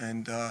here.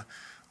 And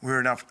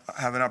we're now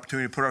have an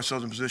opportunity to put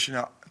ourselves in position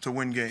to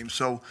win games.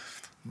 So,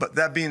 but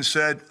that being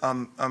said,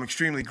 I'm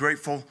extremely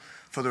grateful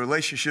for the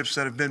relationships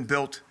that have been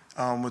built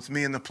with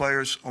me and the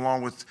players,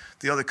 along with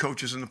the other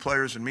coaches and the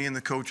players, and me and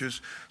the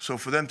coaches. So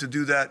for them to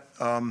do that,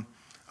 I'm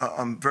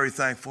very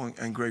thankful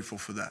and grateful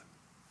for that.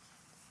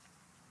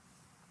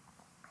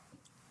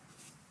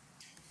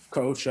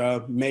 Coach,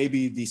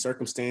 maybe the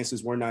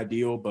circumstances weren't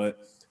ideal, but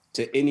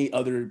to any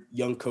other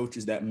young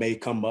coaches that may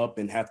come up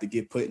and have to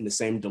get put in the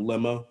same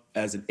dilemma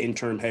as an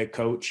interim head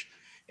coach,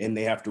 and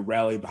they have to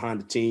rally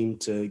behind the team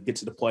to get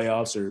to the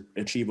playoffs or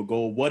achieve a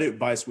goal. What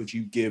advice would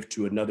you give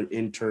to another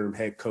interim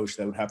head coach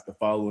that would have to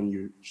follow in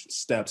your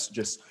steps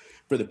just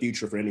for the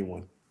future for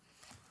anyone?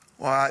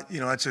 Well,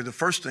 I'd say the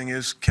first thing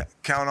is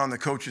count on the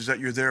coaches that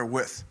you're there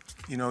with.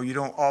 You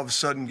don't all of a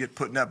sudden get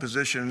put in that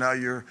position and now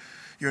you're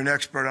an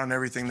expert on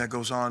everything that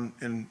goes on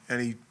in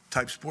any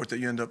type of sport that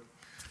you end up,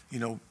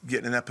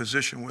 getting in that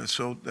position with.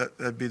 So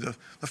that'd be the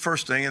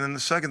first thing. And then the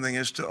second thing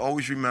is to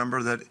always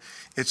remember that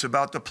it's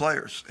about the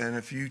players. And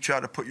if you try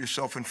to put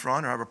yourself in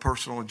front or have a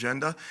personal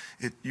agenda,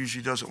 it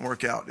usually doesn't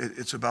work out.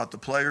 It's about the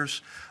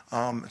players.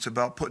 It's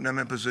about putting them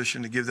in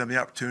position to give them the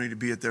opportunity to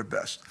be at their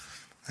best.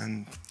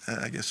 And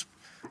I guess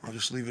I'll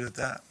just leave it at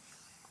that.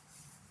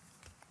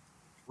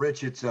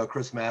 Rich, it's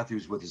Chris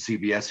Matthews with the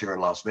CBS here in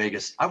Las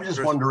Vegas. I was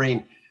just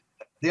wondering,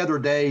 the other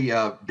day,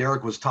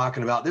 Derek was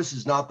talking about this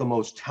is not the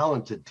most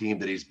talented team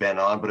that he's been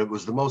on, but it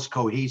was the most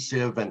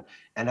cohesive, and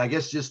I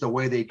guess just the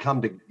way they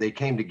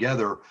came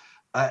together.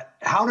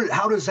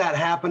 How does that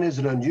happen? Is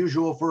it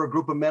unusual for a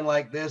group of men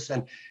like this?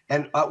 And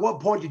at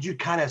what point did you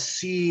kind of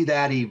see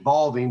that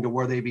evolving to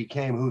where they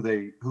became who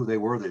they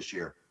were this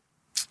year?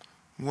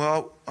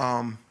 Well,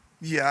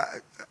 yeah,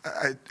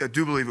 I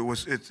do believe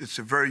it's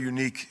a very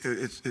unique,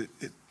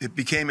 it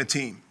became a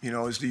team,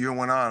 as the year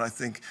went on. I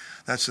think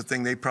that's the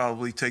thing they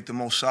probably take the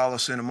most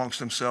solace in amongst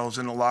themselves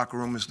in the locker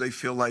room, is they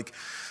feel like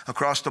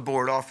across the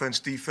board, offense,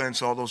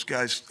 defense, all those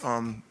guys,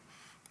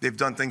 they've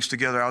done things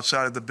together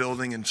outside of the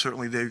building, and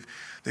certainly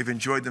they've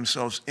enjoyed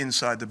themselves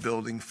inside the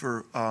building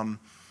for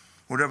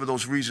whatever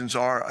those reasons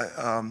are.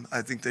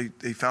 I think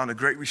they found a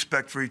great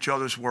respect for each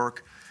other's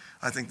work.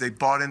 I think they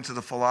bought into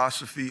the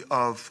philosophy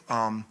of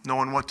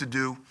knowing what to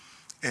do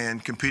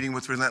and competing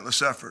with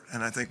relentless effort.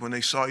 And I think when they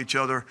saw each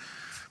other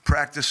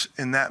practice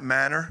in that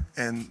manner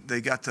and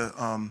they got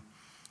to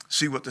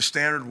see what the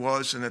standard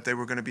was and that they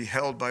were going to be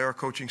held by our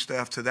coaching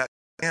staff to that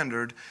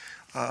standard,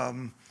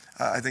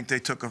 I think they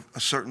took a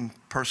certain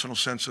personal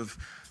sense of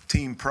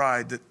team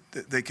pride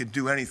that they could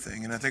do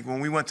anything. And I think when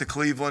we went to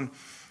Cleveland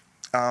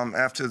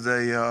after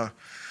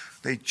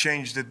they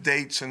changed the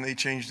dates and they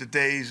changed the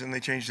days and they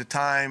changed the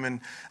time.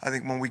 And I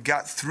think when we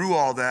got through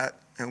all that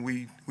and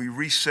we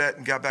reset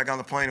and got back on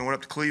the plane and went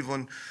up to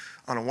Cleveland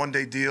on a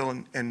one-day deal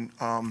and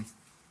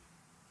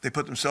they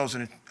put themselves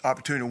in an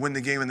opportunity to win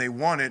the game and they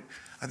won it,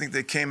 I think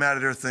they came out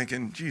of there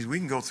thinking, geez, we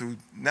can go through,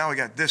 now we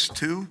got this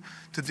too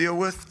to deal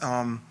with.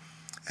 And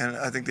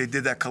I think they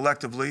did that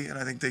collectively, and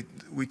I think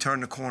we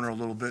turned the corner a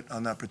little bit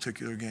on that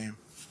particular game.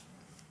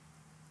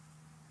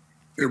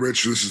 Hey,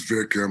 Rich, this is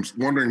Vic. I'm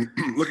wondering,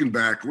 looking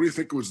back, what do you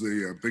think was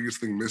the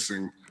biggest thing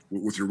missing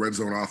with your red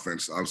zone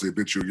offense? Obviously, it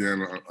bit you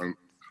again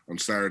on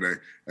Saturday.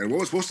 And what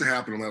was supposed to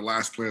happen on that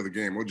last play of the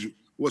game? What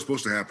was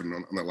supposed to happen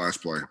on that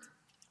last play?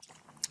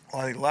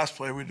 Well, I think the last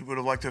play we would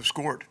have liked to have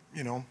scored,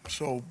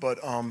 So, but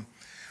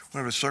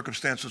whatever the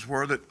circumstances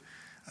were that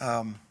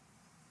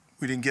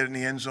we didn't get in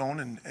the end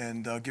zone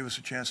and give us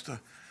a chance to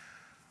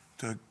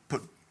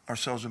put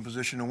ourselves in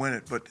position to win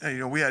it. But,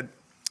 we had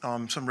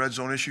some red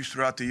zone issues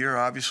throughout the year,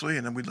 obviously,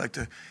 and then we'd like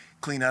to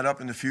clean that up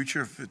in the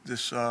future if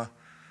this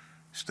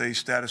stays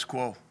status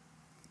quo.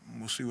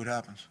 We'll see what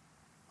happens.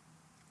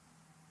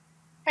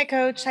 Hi,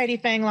 Coach. Heidi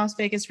Fang, Las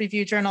Vegas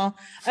Review-Journal.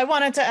 I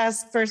wanted to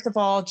ask, first of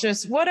all,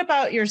 just what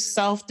about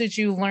yourself did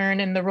you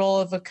learn in the role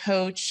of a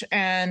coach?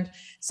 And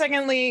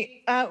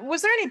secondly,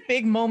 was there any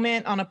big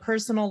moment on a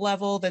personal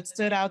level that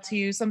stood out to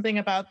you, something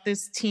about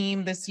this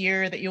team this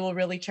year that you will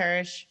really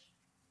cherish?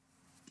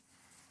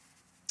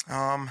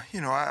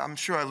 I'm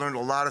sure I learned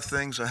a lot of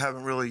things. I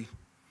haven't really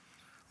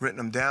written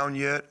them down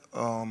yet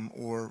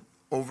or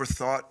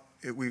overthought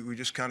it. We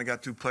just kind of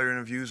got through player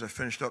interviews. I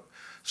finished up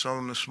some of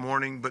them this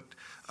morning. But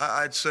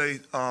I'd say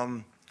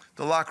the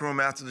locker room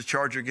after the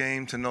Charger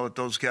game, to know that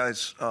those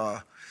guys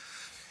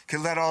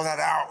can let all that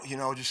out,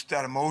 just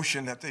that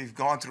emotion that they've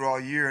gone through all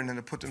year, and then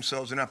to put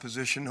themselves in that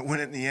position to win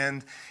it in the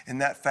end in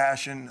that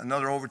fashion,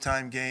 another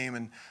overtime game,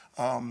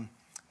 and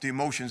the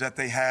emotions that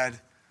they had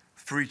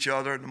for each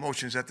other, the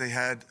emotions that they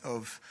had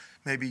of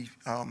maybe,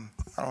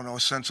 a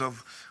sense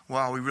of,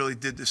 wow, we really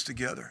did this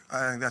together.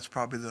 I think that's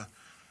probably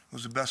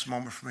was the best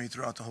moment for me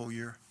throughout the whole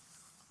year.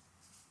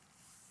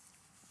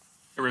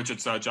 Hey, Rich,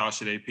 it's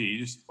Josh at AP.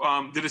 Just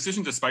the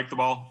decision to spike the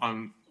ball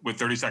with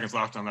 30 seconds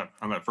left on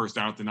that first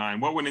down at the 9.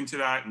 What went into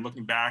that? And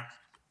looking back,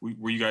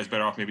 were you guys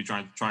better off maybe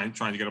trying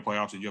to get a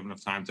playoff? Did you have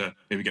enough time to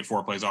maybe get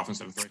 4 plays off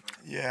instead of 3?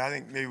 Yeah, I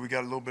think maybe we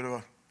got a little bit of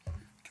a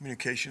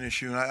communication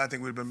issue, and I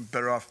think we'd have been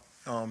better off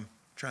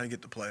trying to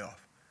get the playoff.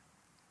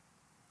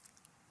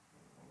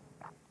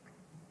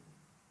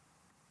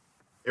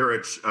 Hey,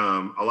 Rich,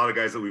 a lot of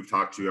guys that we've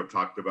talked to have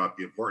talked about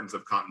the importance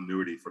of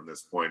continuity from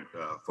this point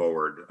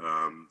forward.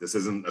 This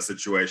isn't a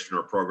situation or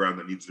a program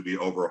that needs to be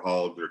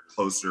overhauled. They're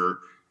closer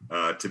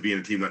to being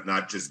a team that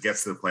not just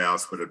gets to the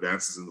playoffs, but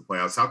advances in the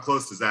playoffs. How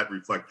close does that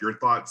reflect your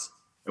thoughts?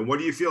 And what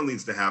do you feel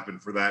needs to happen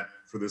for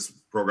this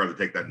program to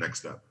take that next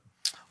step?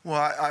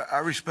 Well, I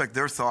respect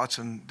their thoughts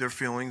and their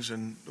feelings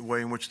and the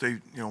way in which they,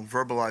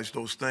 verbalize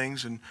those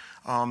things. And,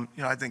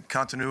 I think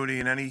continuity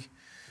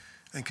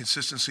and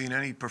consistency in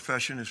any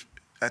profession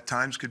at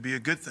times could be a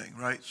good thing,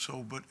 right?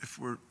 So, but if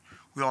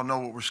we all know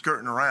what we're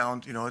skirting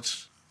around,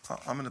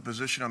 I'm in the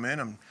position I'm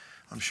in.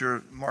 I'm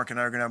sure Mark and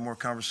I are going to have more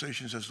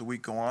conversations as the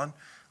week go on,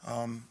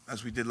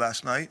 as we did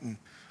last night, and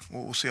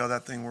we'll see how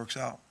that thing works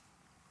out.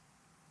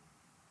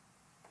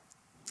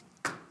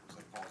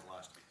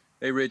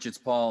 Hey, Rich, it's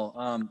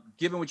Paul.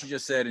 Given what you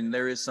just said, and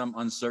there is some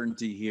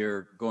uncertainty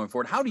here going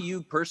forward, how do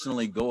you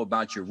personally go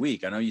about your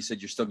week? I know you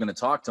said you're still going to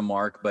talk to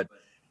Mark, but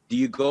do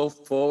you go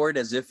forward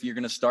as if you're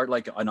going to start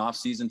like an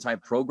off-season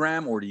type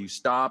program, or do you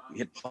stop,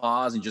 hit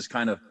pause, and just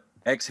kind of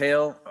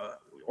exhale?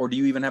 Or do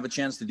you even have a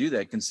chance to do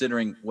that,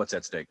 considering what's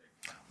at stake?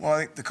 Well, I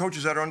think the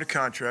coaches that are under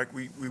contract,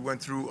 we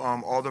went through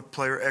all the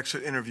player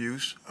exit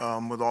interviews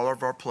with all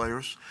of our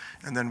players,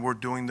 and then we're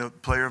doing the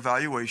player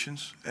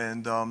evaluations,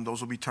 and those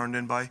will be turned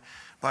in by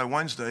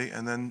Wednesday.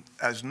 And then,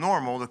 as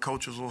normal, the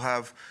coaches will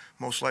have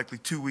most likely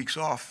 2 weeks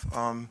off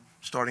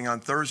starting on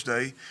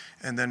Thursday,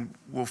 and then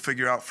we'll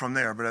figure out from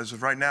there. But as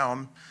of right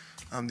now,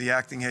 I'm the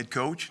acting head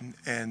coach,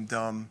 and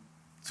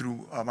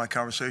through my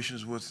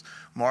conversations with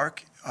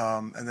Mark,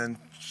 and then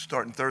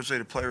starting Thursday,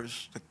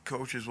 the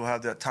coaches will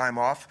have that time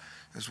off,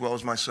 as well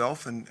as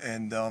myself,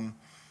 and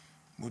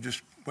we'll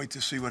just wait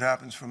to see what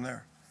happens from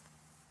there.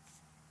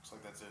 Looks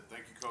like that's it.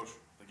 Thank you, Coach.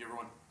 Thank you,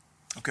 everyone.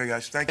 Okay,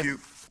 guys. Thank you.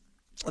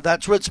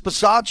 That's Rich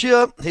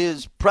Bisaccia,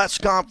 his press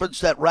conference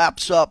that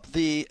wraps up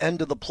the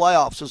end of the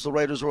playoffs as the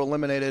Raiders were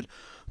eliminated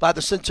by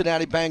the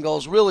Cincinnati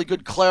Bengals. Really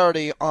good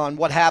clarity on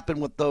what happened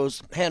with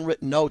those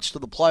handwritten notes to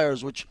the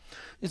players, which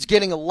is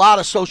getting a lot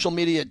of social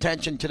media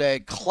attention today.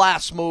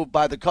 Class move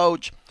by the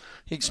coach.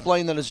 He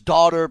explained that his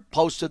daughter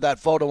posted that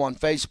photo on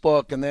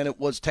Facebook, and then it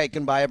was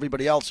taken by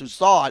everybody else who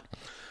saw it,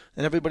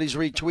 and everybody's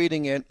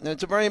retweeting it. And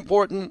it's a very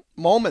important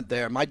moment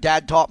there. My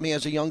dad taught me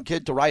as a young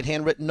kid to write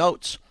handwritten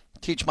notes,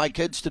 teach my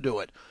kids to do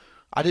it.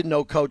 I didn't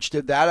know Coach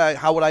did that.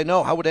 How would I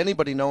know? How would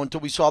anybody know until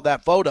we saw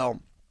that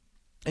photo?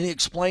 And he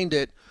explained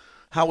it,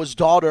 how his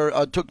daughter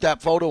took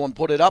that photo and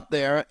put it up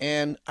there,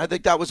 and I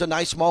think that was a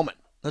nice moment.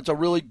 That's a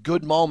really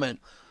good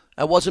moment.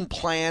 That wasn't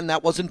planned.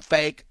 That wasn't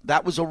fake.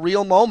 That was a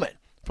real moment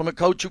from a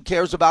coach who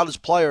cares about his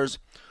players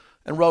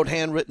and wrote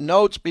handwritten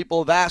notes.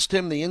 People have asked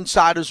him, the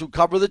insiders who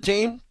cover the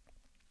team,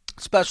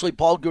 especially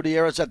Paul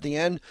Gutierrez at the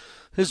end,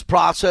 his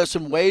process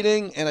in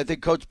waiting, and I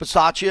think Coach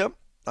Bisaccia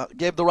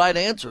gave the right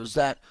answers,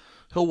 that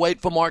he'll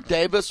wait for Mark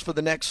Davis for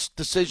the next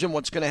decision,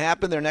 what's going to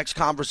happen, their next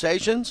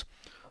conversations,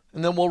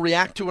 and then we'll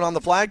react to it on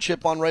the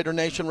flagship on Raider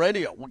Nation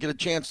Radio. We'll get a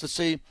chance to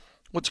see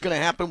what's going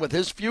to happen with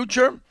his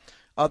future,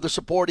 the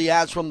support he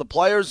has from the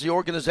players, the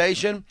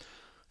organization,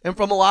 and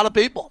from a lot of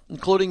people,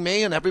 including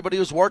me and everybody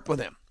who's worked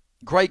with him.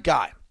 Great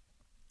guy.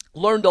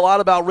 Learned a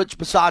lot about Rich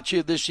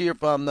Bisaccia this year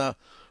from the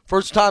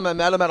first time I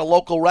met him at a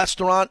local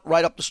restaurant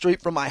right up the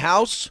street from my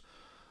house,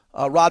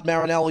 Rod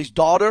Marinelli's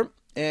daughter,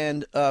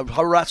 and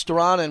her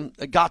restaurant, and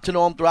I got to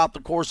know him throughout the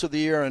course of the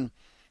year, and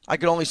I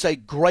could only say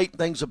great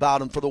things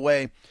about him for the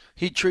way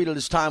he treated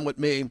his time with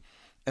me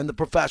and the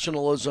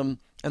professionalism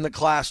and the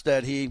class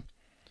that he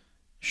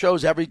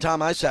shows every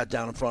time I sat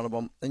down in front of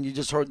him. And you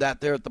just heard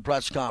that there at the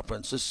press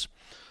conference. This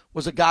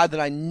was a guy that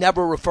I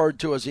never referred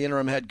to as the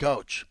interim head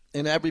coach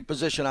in every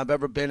position I've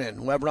ever been in.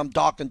 Whoever I'm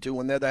talking to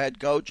when they're the head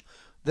coach,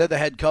 they're the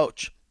head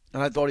coach.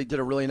 And I thought he did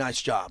a really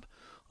nice job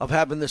of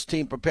having this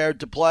team prepared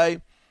to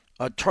play,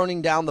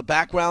 turning down the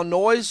background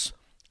noise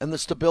and the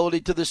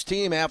stability to this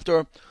team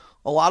after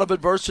a lot of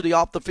adversity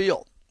off the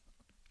field.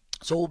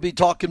 So we'll be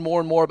talking more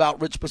and more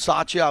about Rich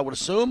Bisaccia, I would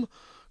assume.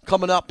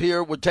 Coming up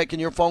here, we're taking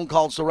your phone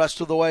calls the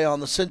rest of the way on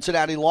the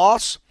Cincinnati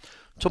loss.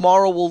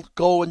 Tomorrow we'll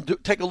go and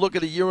take a look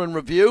at a year in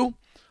review,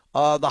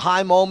 the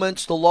high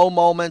moments, the low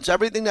moments,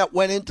 everything that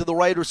went into the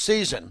Raiders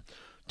season,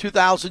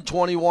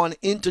 2021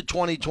 into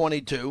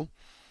 2022.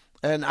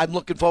 And I'm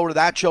looking forward to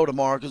that show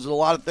tomorrow because there's a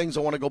lot of things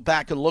I want to go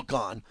back and look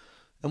on.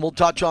 And we'll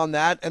touch on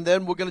that. And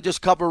then we're going to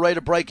just cover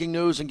Raider breaking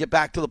news and get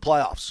back to the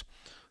playoffs.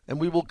 And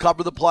we will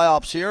cover the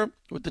playoffs here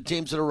with the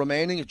teams that are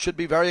remaining. It should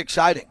be very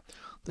exciting.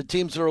 The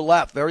teams that are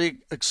left, very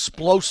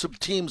explosive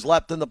teams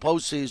left in the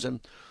postseason.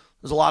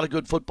 There's a lot of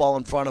good football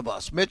in front of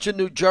us. Mitch in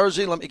New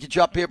Jersey, let me get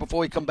you up here before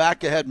we come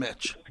back. Go ahead,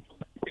 Mitch.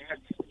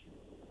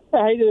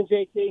 How you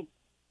doing, JT?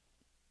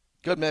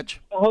 Good, Mitch.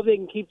 I hope they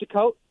can keep the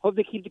coach. Hope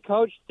they keep the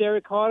coach,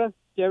 Derek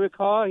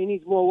Carr. He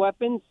needs more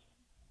weapons,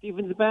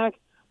 defensive back.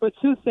 But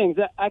two things.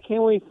 I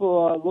can't wait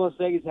for Las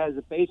Vegas has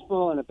a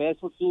baseball and a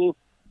basketball team.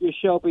 Your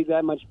show will be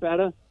that much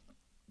better.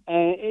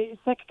 And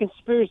it's like a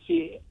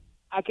conspiracy.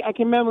 I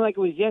can remember like it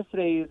was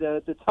yesterday,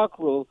 the tuck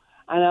rule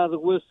and out of the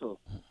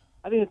whistle.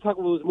 I think the tuck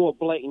rule was more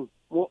blatant,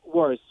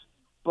 worse.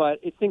 But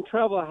it's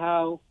incredible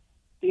how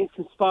things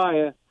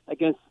conspire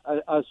against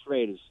us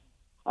Raiders,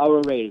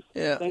 our Raiders.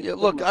 Yeah.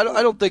 Look, I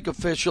don't think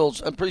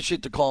officials, I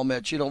appreciate the call,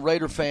 Mitch.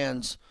 Raider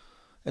fans,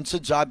 and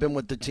since I've been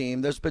with the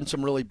team, there's been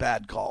some really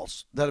bad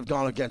calls that have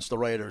gone against the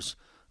Raiders.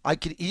 I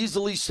could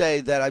easily say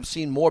that I've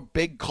seen more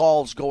big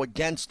calls go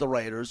against the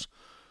Raiders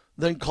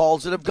than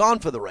calls that have gone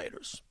for the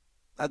Raiders.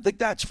 I think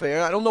that's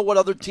fair. I don't know what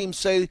other teams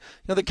say.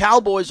 The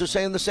Cowboys are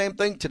saying the same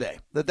thing today,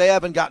 that they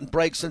haven't gotten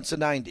breaks since the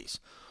 90s.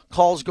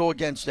 Calls go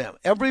against them.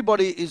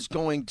 Everybody is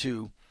going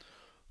to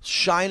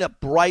shine a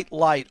bright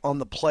light on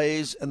the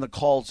plays and the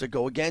calls that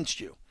go against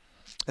you.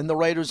 And the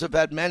Raiders have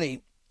had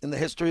many in the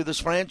history of this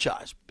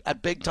franchise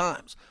at big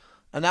times.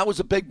 And that was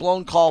a big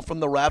blown call from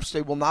the refs.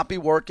 They will not be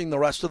working the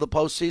rest of the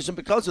postseason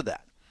because of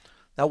that.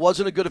 That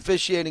wasn't a good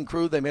officiating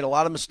crew. They made a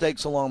lot of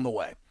mistakes along the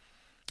way.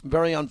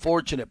 Very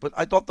unfortunate. But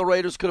I thought the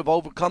Raiders could have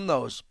overcome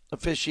those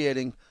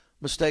officiating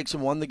mistakes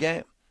and won the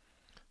game.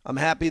 I'm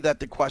happy that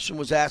the question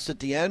was asked at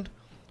the end.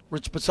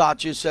 Rich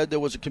Bisaccia said there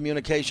was a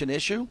communication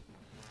issue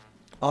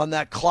on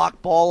that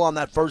clock ball on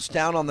that first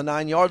down on the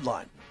 9-yard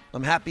line.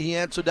 I'm happy he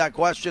answered that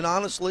question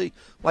honestly,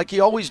 like he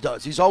always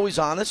does. He's always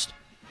honest.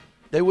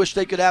 They wish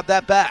they could have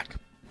that back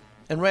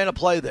and ran a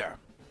play there.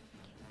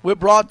 We're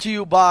brought to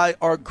you by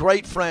our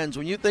great friends.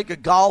 When you think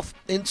of golf,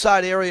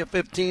 inside Area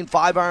 15,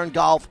 5-iron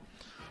golf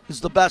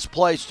is the best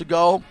place to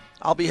go.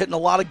 I'll be hitting a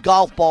lot of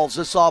golf balls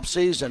this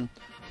offseason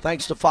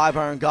thanks to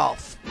 5-iron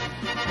golf.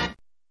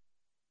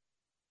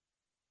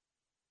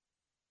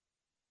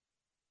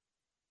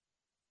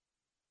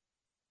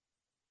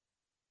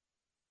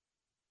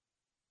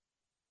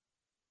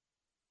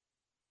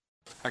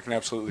 I can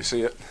absolutely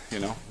see it.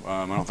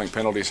 I don't think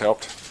penalties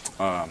helped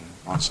on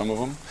some of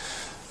them,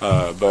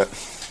 but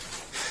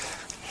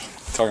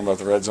talking about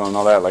the red zone and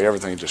all that, like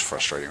everything is just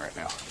frustrating right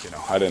now.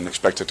 I didn't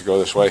expect it to go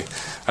this way.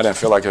 I didn't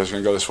feel like it was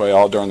going to go this way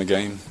all during the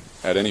game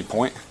at any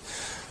point,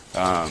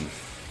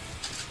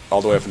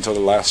 all the way up until the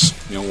last,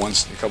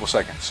 a couple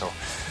seconds. So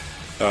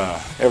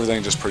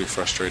everything just pretty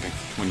frustrating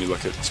when you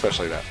look at,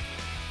 especially that.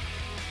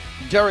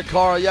 Derek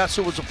Carr, yes,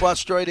 it was a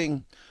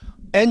frustrating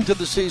end to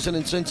the season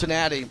in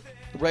Cincinnati.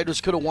 The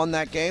Raiders could have won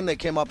that game. They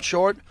came up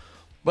short,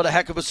 but a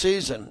heck of a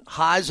season.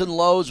 Highs and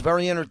lows,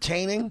 very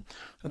entertaining.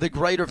 I think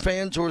Raider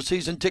fans who are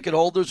season ticket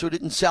holders who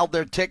didn't sell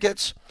their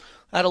tickets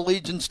at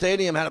Allegiant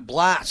Stadium had a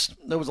blast.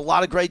 There was a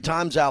lot of great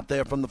times out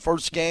there, from the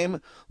first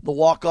game, the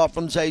walk-off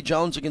from Zay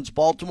Jones against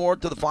Baltimore,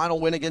 to the final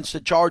win against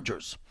the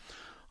Chargers.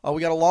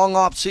 We got a long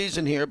off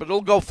season here, but it'll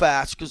go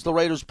fast because the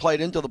Raiders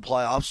played into the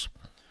playoffs.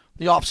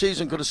 The off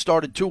season could have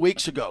started 2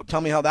 weeks ago.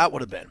 Tell me how that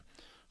would have been.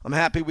 I'm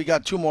happy we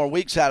got 2 more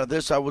weeks out of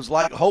this. I was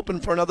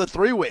hoping for another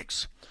 3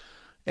 weeks,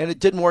 and it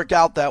didn't work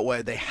out that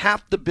way. They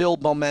have to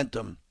build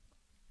momentum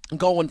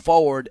going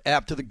forward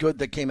after the good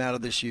that came out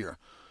of this year.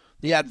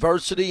 The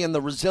adversity and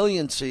the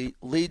resiliency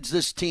leads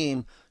this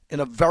team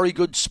in a very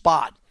good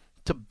spot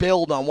to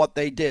build on what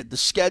they did. The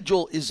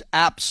schedule is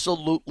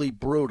absolutely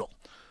brutal.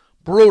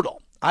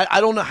 Brutal. I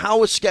don't know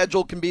how a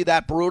schedule can be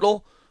that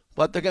brutal,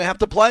 but they're going to have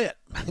to play it.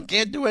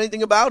 Can't do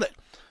anything about it.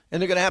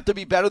 And they're going to have to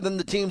be better than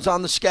the teams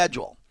on the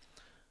schedule.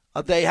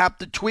 They have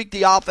to tweak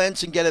the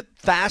offense and get it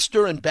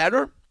faster and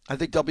better. I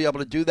think they'll be able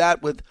to do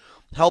that with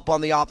help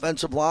on the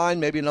offensive line,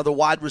 maybe another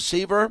wide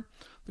receiver.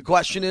 The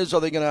question is,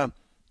 are they going to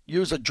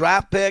use a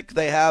draft pick?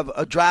 They have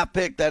a draft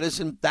pick that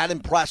isn't that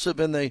impressive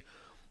in the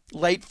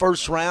late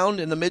first round,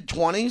 in the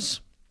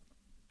mid-20s.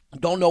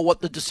 Don't know what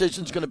the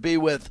decision's going to be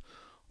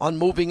on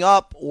moving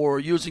up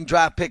or using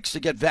draft picks to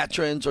get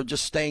veterans or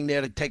just staying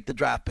there to take the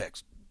draft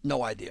picks.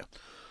 No idea.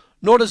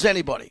 Nor does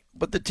anybody.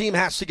 But the team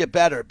has to get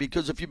better,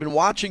 because if you've been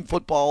watching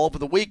football over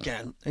the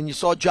weekend and you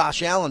saw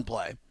Josh Allen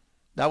play,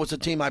 that was a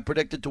team I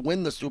predicted to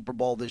win the Super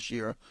Bowl this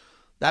year.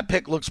 That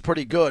pick looks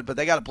pretty good, but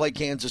they got to play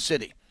Kansas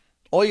City.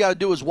 All you got to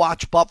do is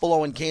watch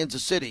Buffalo and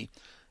Kansas City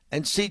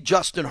and see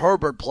Justin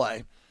Herbert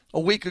play a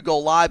week ago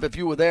live, if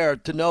you were there,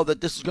 to know that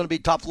this is going to be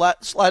tough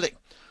sledding.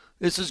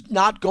 This is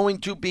not going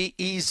to be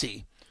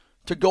easy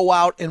to go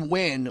out and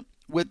win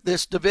with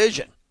this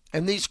division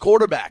and these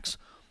quarterbacks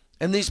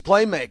and these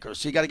playmakers.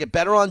 So you got to get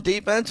better on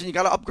defense, and you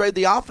got to upgrade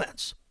the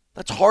offense.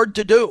 That's hard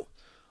to do.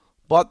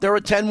 But they're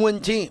a 10-win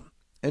team,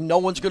 and no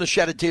one's going to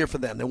shed a tear for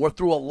them. They went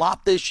through a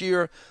lot this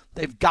year.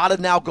 They've got to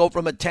now go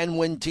from a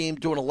 10-win team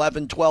to an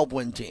 11,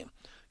 12-win team.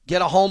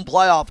 Get a home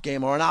playoff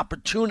game or an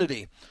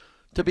opportunity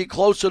to be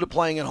closer to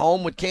playing at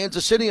home with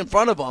Kansas City in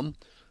front of them.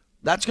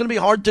 That's going to be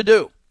hard to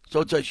do. So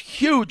it's a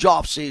huge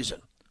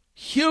offseason.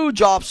 Huge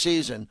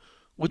offseason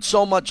with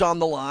so much on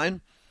the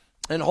line.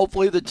 And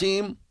hopefully the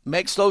team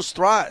makes those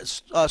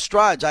strides.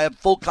 I have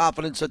full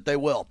confidence that they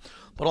will.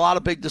 But a lot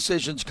of big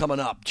decisions coming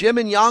up. Jim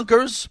in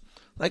Yonkers.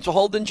 Thanks for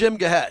holding, Jim.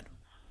 Go ahead.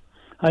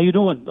 How you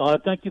doing?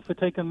 Thank you for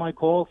taking my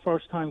call.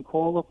 First-time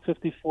caller,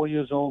 54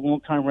 years old,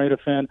 long-time Raider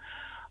fan.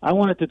 I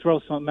wanted to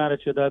throw something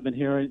at you that I've been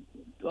hearing.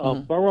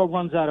 Burrow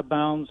runs out of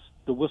bounds.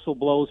 The whistle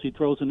blows. He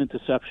throws an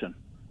interception.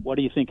 What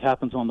do you think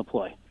happens on the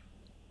play?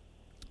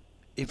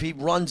 If he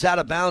runs out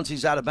of bounds,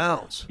 he's out of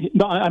bounds.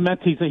 No, I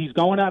meant he's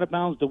going out of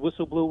bounds. The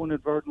whistle blew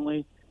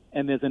inadvertently,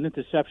 and there's an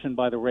interception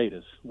by the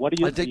Raiders. What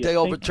do you? I think they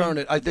overturn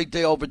it. I think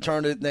they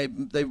overturn it,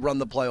 and they run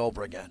the play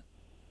over again.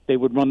 They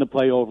would run the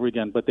play over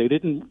again, but they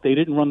didn't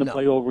run the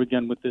play over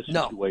again with this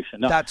situation.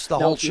 No, that's the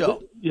whole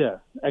show. Yeah,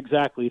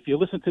 exactly. If you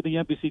listen to the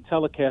NBC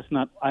telecast,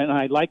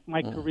 I like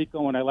Mike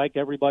Tirico and I like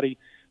everybody,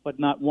 but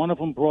not one of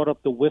them brought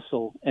up the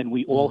whistle, and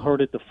we all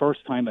heard it the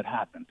first time it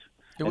happened.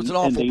 It was an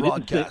awful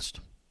broadcast.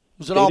 It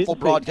was an awful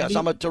broadcast.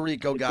 I'm a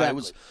Tirico guy.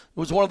 Exactly. It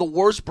was one of the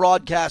worst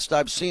broadcasts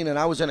I've seen, and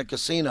I was in a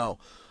casino,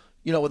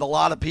 with a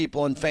lot of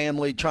people and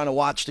family trying to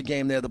watch the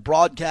game there. The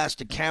broadcast,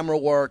 the camera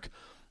work,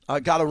 I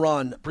got to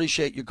run.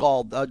 Appreciate you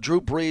called.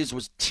 Drew Brees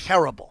was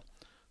terrible.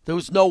 There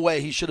was no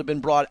way he should have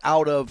been brought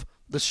out of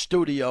the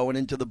studio and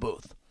into the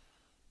booth.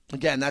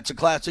 Again, that's a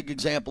classic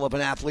example of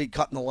an athlete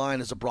cutting the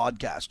line as a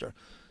broadcaster.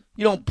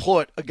 You don't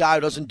put a guy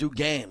who doesn't do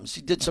games.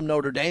 He did some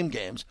Notre Dame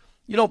games.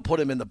 You don't put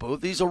him in the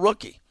booth. He's a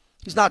rookie.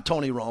 He's not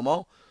Tony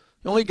Romo.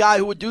 The only guy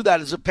who would do that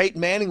is if Peyton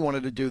Manning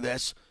wanted to do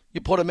this. You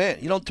put him in.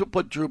 You don't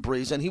put Drew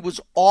Brees in. He was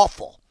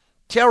awful,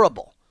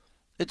 terrible.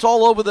 It's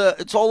all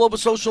over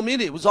social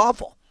media. It was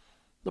awful.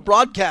 The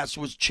broadcast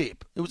was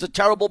cheap. It was a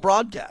terrible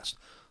broadcast.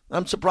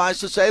 I'm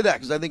surprised to say that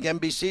because I think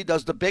NBC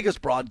does the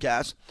biggest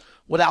broadcast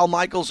with Al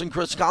Michaels and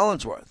Chris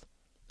Collinsworth.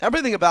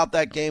 Everything about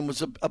that game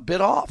was a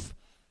bit off.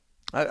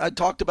 I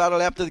talked about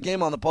it after the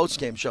game on the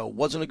postgame show. It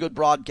wasn't a good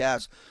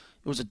broadcast.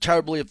 It was a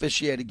terribly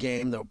officiated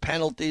game. There were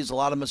penalties, a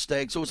lot of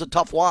mistakes. It was a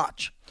tough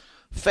watch.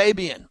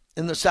 Fabian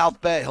in the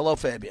South Bay. Hello,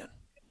 Fabian.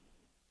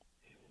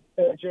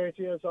 Hey,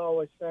 JT, as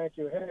always, thank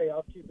you. Hey,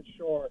 I'll keep it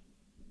short.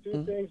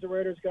 Two things the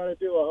Raiders got to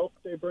do. I hope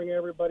they bring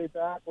everybody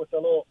back with a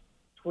little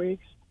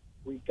tweaks.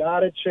 We got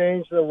to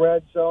change the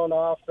red zone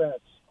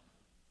offense.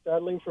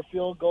 Settling for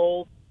field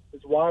goals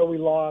is why we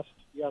lost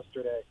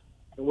yesterday.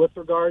 And with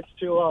regards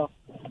to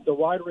the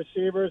wide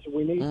receivers,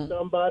 we need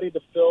somebody to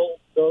fill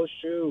those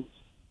shoes.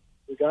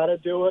 We got to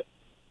do it.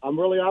 I'm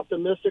really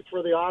optimistic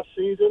for the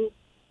offseason,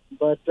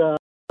 but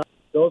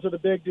those are the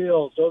big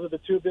deals. Those are the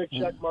two big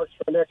check marks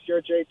for next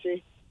year,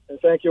 JT. And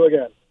thank you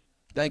again.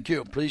 Thank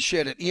you.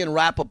 Appreciate it. Ian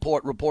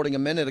Rappaport reporting a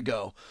minute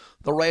ago.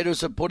 The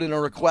Raiders have put in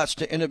a request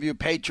to interview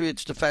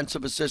Patriots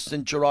defensive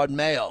assistant Gerard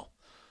Mayo.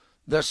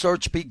 Their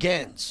search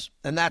begins.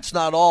 And that's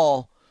not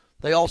all.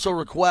 They also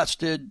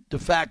requested de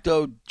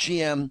facto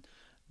GM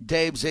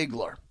Dave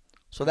Ziegler.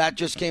 So that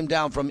just came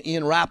down from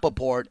Ian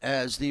Rappaport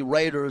as the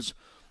Raiders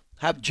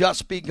have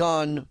just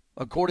begun,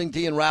 according to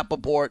Ian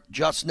Rappaport,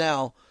 just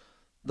now,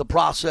 the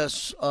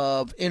process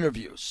of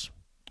interviews,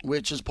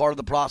 which is part of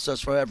the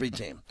process for every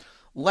team.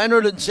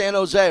 Leonard in San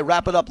Jose.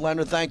 Wrap it up,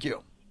 Leonard. Thank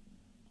you.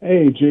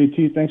 Hey,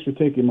 JT. Thanks for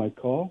taking my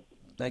call.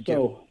 Thank you.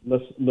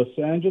 So, Los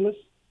Angeles,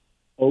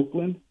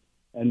 Oakland,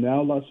 and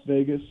now Las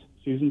Vegas,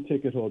 season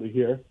ticket holder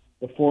here.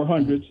 The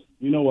 400s,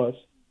 you know us.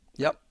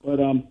 Yep. But,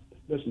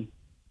 listen,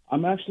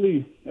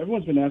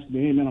 everyone's been asking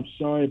me, hey, man, I'm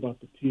sorry about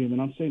the team.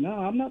 And I'm saying, no,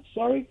 I'm not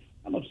sorry.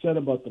 I'm upset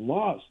about the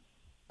loss.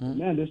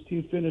 Man, this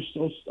team finished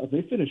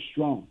they finished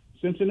strong.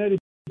 Cincinnati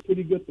did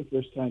pretty good the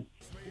first time.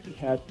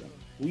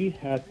 We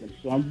had them.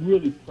 So I'm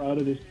really proud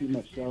of this team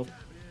myself.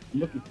 I'm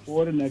looking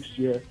forward to next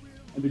year.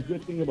 And the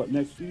good thing about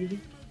next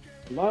season,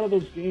 a lot of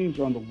those games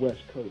are on the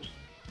West Coast.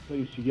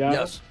 Playing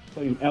Seattle,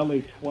 playing LA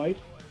twice.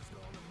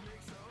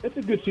 It's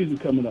a good season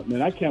coming up,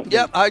 man. I can't wait.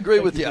 Yep, I agree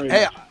with you.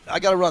 Hey, I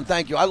got to run.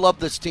 Thank you. I love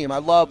this team. I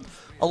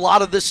love a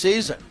lot of this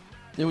season.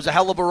 It was a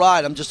hell of a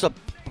ride. I'm just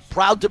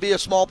proud to be a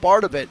small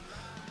part of it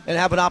and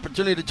have an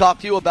opportunity to talk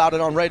to you about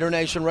it on Raider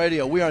Nation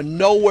Radio. We are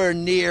nowhere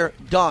near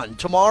done.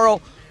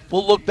 Tomorrow,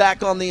 we'll look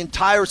back on the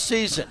entire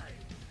season.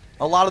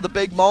 A lot of the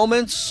big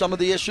moments, some of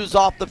the issues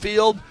off the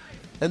field,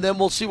 and then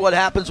we'll see what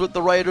happens with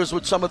the Raiders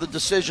with some of the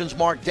decisions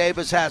Mark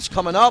Davis has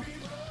coming up,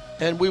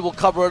 and we will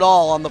cover it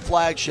all on the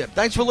flagship.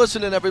 Thanks for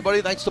listening,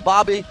 everybody. Thanks to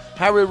Bobby,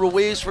 Harry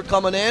Ruiz for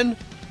coming in,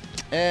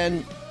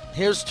 and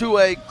here's to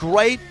a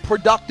great,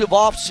 productive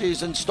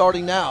offseason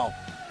starting now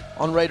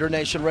on Raider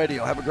Nation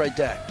Radio. Have a great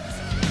day.